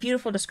has a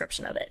beautiful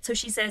description of it. So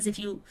she says, if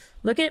you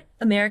look at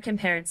American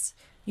parents,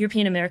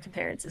 European American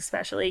parents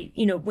especially,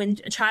 when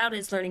a child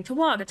is learning to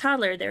walk, a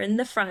toddler, they're in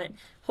the front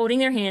holding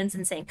their hands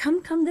and saying,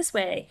 come this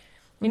way.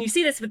 And you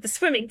see this with the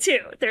swimming too.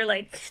 They're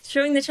like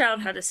showing the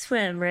child how to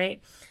swim, right?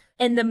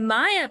 And the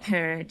Maya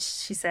parent,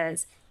 she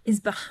says, is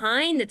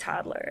behind the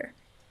toddler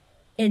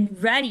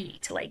and ready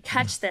to like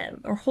catch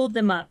them or hold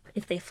them up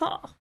if they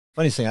fall.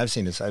 Funniest thing I've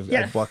seen is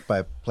I've walked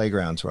by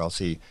playgrounds where I'll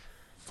see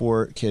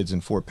 4 kids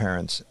and 4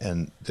 parents,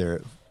 and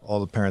all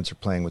the parents are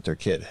playing with their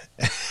kid.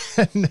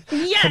 and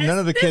none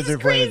of the kids are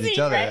playing with each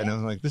other. Right? And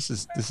I'm like, this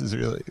is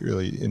really,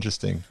 really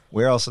interesting.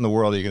 Where else in the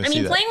world are you going to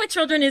see that? Playing with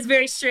children is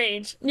very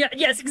strange. Yeah,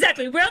 yes,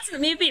 exactly. Where else?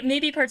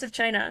 Maybe parts of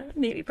China.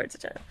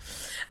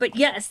 But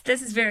yes,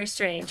 this is very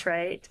strange,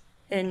 right?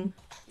 And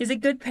is it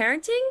good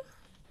parenting?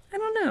 I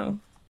don't know.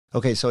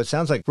 Okay, so it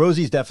sounds like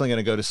Rosie's definitely going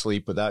to go to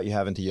sleep without you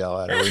having to yell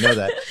at her. We know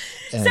that.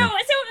 And So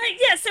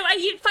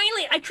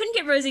I couldn't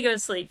get Rosie to go to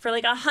sleep for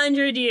like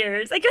 100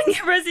 years. I couldn't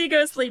get Rosie to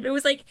go to sleep. It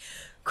was like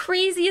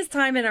craziest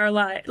time in our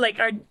life. Like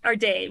our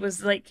day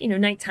was like,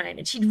 nighttime,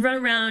 and she'd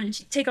run around and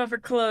she'd take off her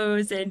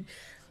clothes, and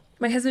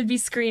my husband would be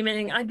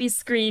screaming, I'd be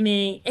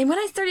screaming. And what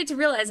I started to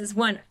realize is,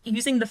 one,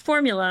 using the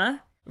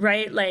formula,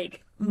 right?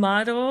 Like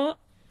model,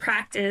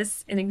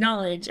 practice, and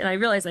acknowledge. And I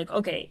realized like,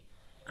 okay,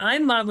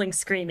 I'm modeling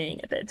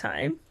screaming at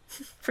bedtime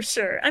for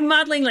sure. I'm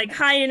modeling like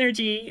high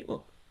energy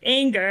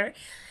anger.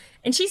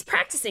 And she's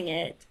practicing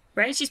it,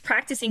 right? She's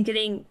practicing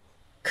getting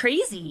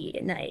crazy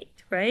at night,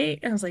 right?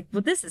 And I was like,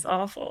 well, this is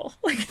awful.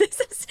 Like, this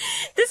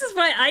is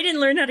why I didn't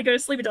learn how to go to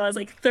sleep until I was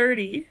like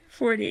 30,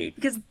 40,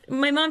 because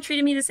my mom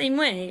treated me the same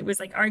way. It was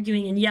like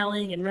arguing and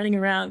yelling and running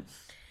around.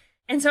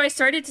 And so I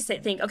started to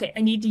think, okay,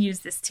 I need to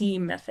use this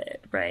team method,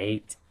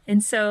 right?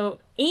 And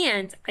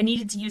I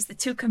needed to use the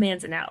 2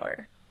 commands an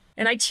hour.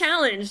 And I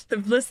challenged the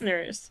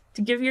listeners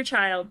to give your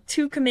child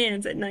 2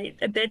 commands at night,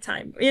 at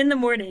bedtime, in the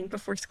morning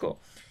before school.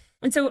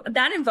 And so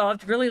that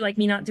involved really like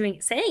me not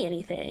saying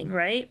anything,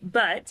 right?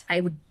 But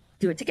I would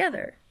do it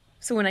together.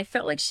 So when I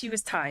felt like she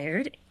was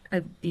tired,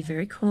 I'd be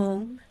very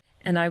calm,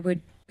 and I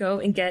would go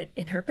and get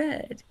in her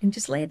bed and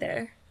just lay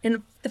there.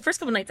 And the first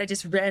couple nights I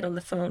just read on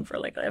the phone for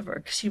like ever,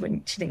 because she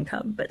didn't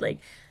come. But like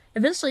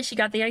eventually she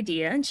got the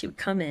idea, and she would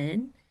come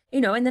in,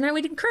 and then I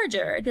would encourage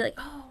her. I'd be like,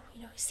 oh,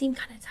 you seem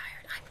kind of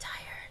tired. I'm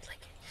tired.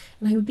 Like,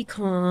 and I would be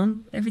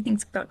calm.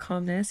 Everything's about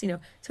calmness, So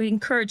I'd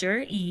encourage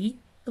her,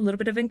 a little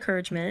bit of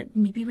encouragement.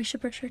 Maybe we should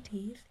brush our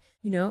teeth,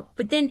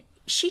 But then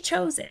she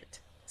chose it.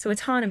 So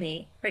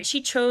autonomy, right?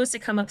 She chose to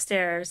come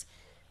upstairs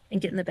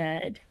and get in the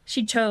bed.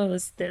 She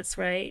chose this,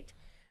 right?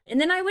 And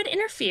then I would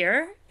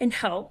interfere and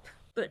help,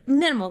 but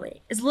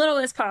minimally, as little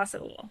as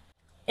possible.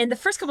 And the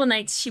first couple of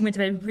nights, she went to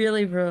bed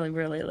really, really,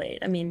 really late.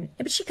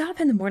 But she got up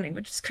in the morning,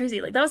 which was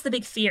crazy. Like, that was the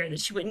big fear, that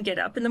she wouldn't get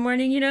up in the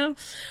morning,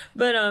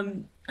 But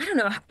I don't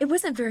know. It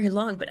wasn't very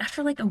long, but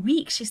after like a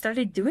week, she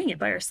started doing it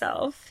by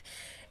herself.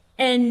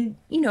 And,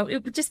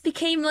 it just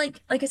became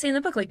like I say in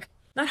the book, like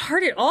not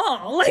hard at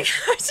all. Like,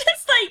 it's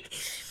just like,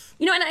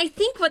 and I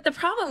think what the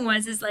problem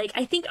was is like,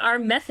 I think our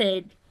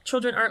method,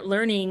 children aren't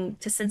learning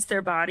to sense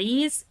their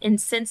bodies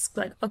and sense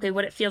like, okay,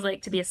 what it feels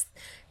like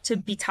to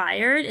be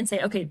tired and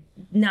say, okay,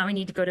 now I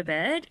need to go to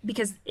bed,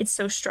 because it's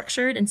so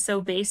structured and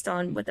so based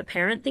on what the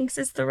parent thinks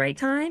is the right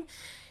time.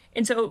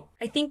 And so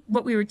I think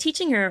what we were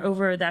teaching her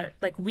over that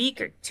like week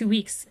or 2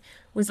 weeks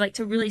was like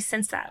to really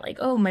sense that, like,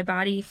 oh, my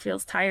body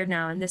feels tired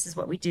now, and this is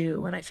what we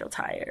do when I feel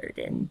tired.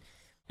 And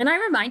I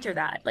remind her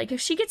that, like,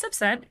 if she gets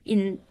upset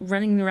in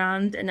running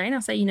around at night,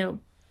 I'll say,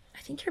 I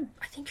think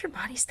your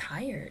body's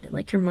tired, and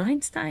like your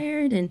mind's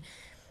tired, and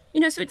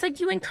so it's like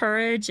you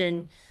encourage,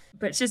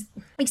 but it's just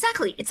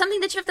exactly, it's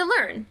something that you have to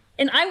learn.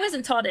 And I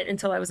wasn't taught it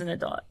until I was an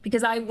adult,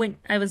 because I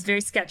was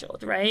very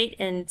scheduled, right?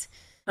 And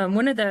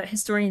one of the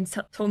historians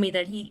told me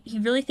that he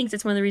really thinks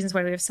it's one of the reasons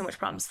why we have so much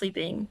problem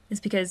sleeping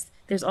is because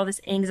there's all this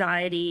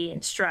anxiety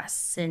and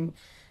stress and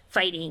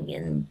fighting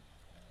and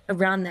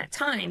around that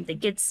time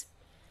that gets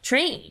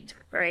trained,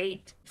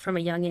 right, from a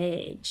young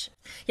age.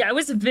 Yeah, it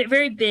was a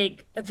very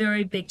big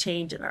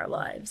change in our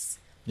lives.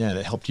 Yeah, and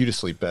it helped you to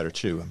sleep better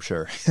too, I'm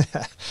sure.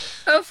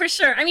 Oh, for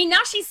sure.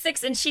 Now she's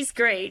 6 and she's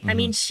great.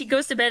 Mm-hmm. She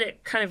goes to bed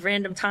at kind of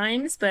random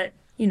times, but,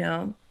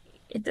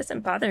 it doesn't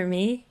bother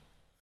me.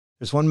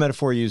 There's one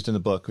metaphor used in the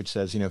book which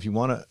says, if you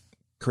want to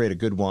create a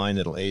good wine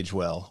that'll age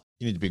well,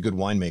 you need to be a good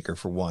winemaker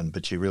for one,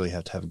 but you really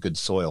have to have a good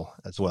soil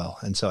as well.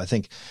 And so I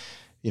think,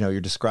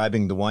 you're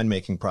describing the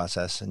winemaking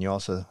process, and you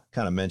also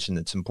kind of mentioned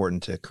it's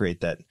important to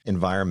create that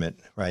environment,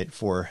 right,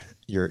 for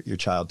your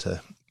child to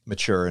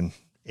mature and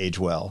age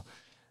well.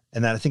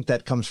 And I think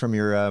that comes from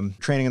your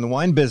training in the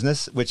wine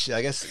business, which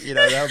I guess,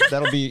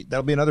 that'll be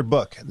another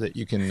book that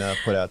you can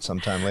put out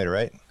sometime later,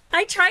 right?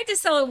 I tried to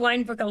sell a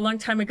wine book a long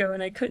time ago,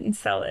 and I couldn't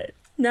sell it.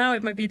 Now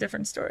it might be a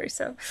different story.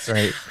 So,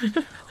 right.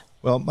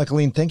 Well,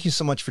 Michaeleen, thank you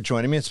so much for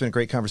joining me. It's been a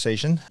great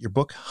conversation. Your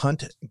book,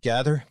 Hunt,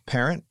 Gather,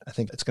 Parent, I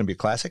think it's going to be a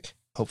classic.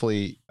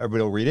 Hopefully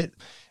everybody will read it.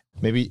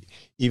 Maybe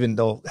even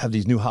they'll have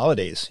these new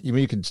holidays.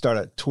 You could start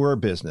a tour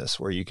business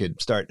where you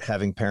could start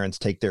having parents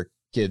take their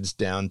kids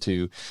down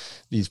to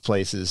these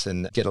places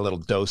and get a little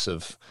dose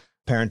of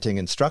parenting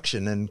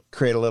instruction and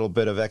create a little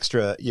bit of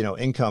extra,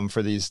 income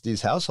for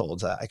these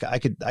households.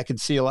 I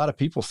could see a lot of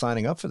people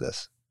signing up for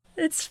this.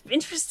 It's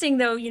interesting,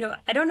 though.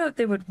 I don't know if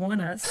they would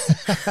want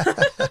us.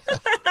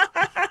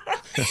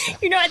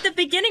 At the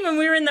beginning when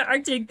we were in the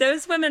Arctic,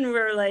 those women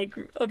were like,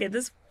 okay,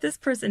 this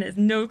person has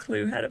no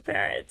clue how to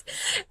parent.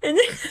 And,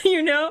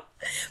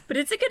 but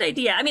it's a good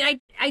idea. I mean,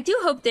 I do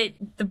hope that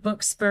the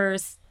book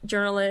spurs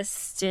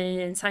journalists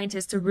and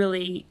scientists to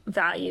really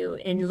value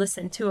and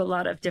listen to a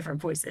lot of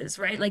different voices,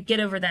 right? Like get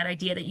over that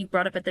idea that you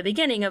brought up at the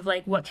beginning of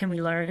like, what can we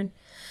learn?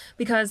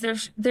 Because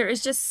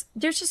there's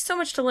just so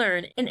much to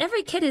learn, and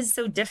every kid is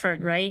so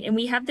different, right? And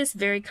we have this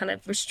very kind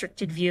of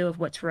restricted view of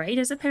what's right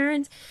as a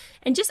parent,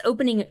 and just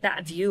opening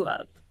that view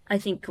up, I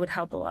think, would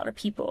help a lot of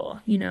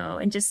people,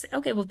 and just,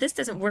 okay, well, this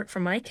doesn't work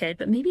for my kid,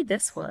 but maybe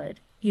this would,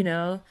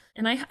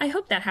 and I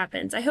hope that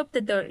happens. I hope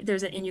that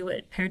there's an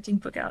Inuit parenting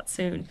book out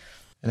soon.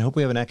 And I hope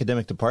we have an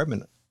academic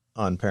department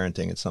on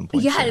parenting at some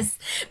point. Yes. Soon.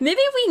 Maybe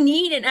we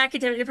need an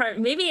academic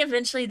department. Maybe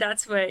eventually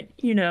that's what,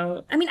 I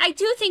mean, I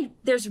do think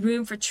there's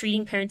room for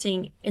treating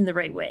parenting in the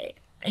right way.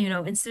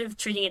 Instead of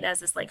treating it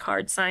as this like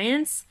hard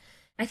science,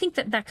 I think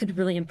that could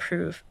really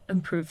improve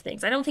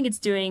things. I don't think it's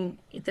doing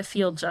the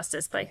field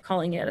justice by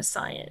calling it a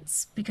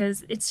science,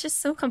 because it's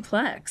just so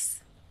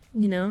complex,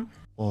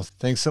 Well,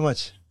 thanks so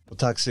much. We'll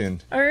talk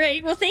soon. All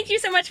right. Well, thank you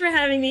so much for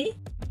having me.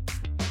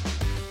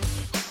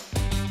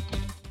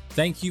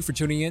 Thank you for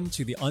tuning in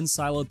to the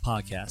Unsiloed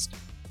podcast.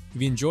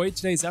 If you enjoyed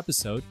today's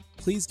episode,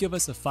 please give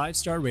us a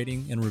 5-star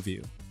rating and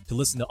review. To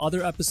listen to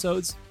other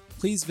episodes,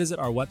 please visit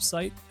our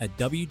website at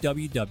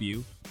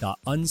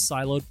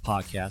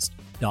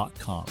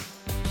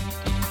www.unsiloedpodcast.com.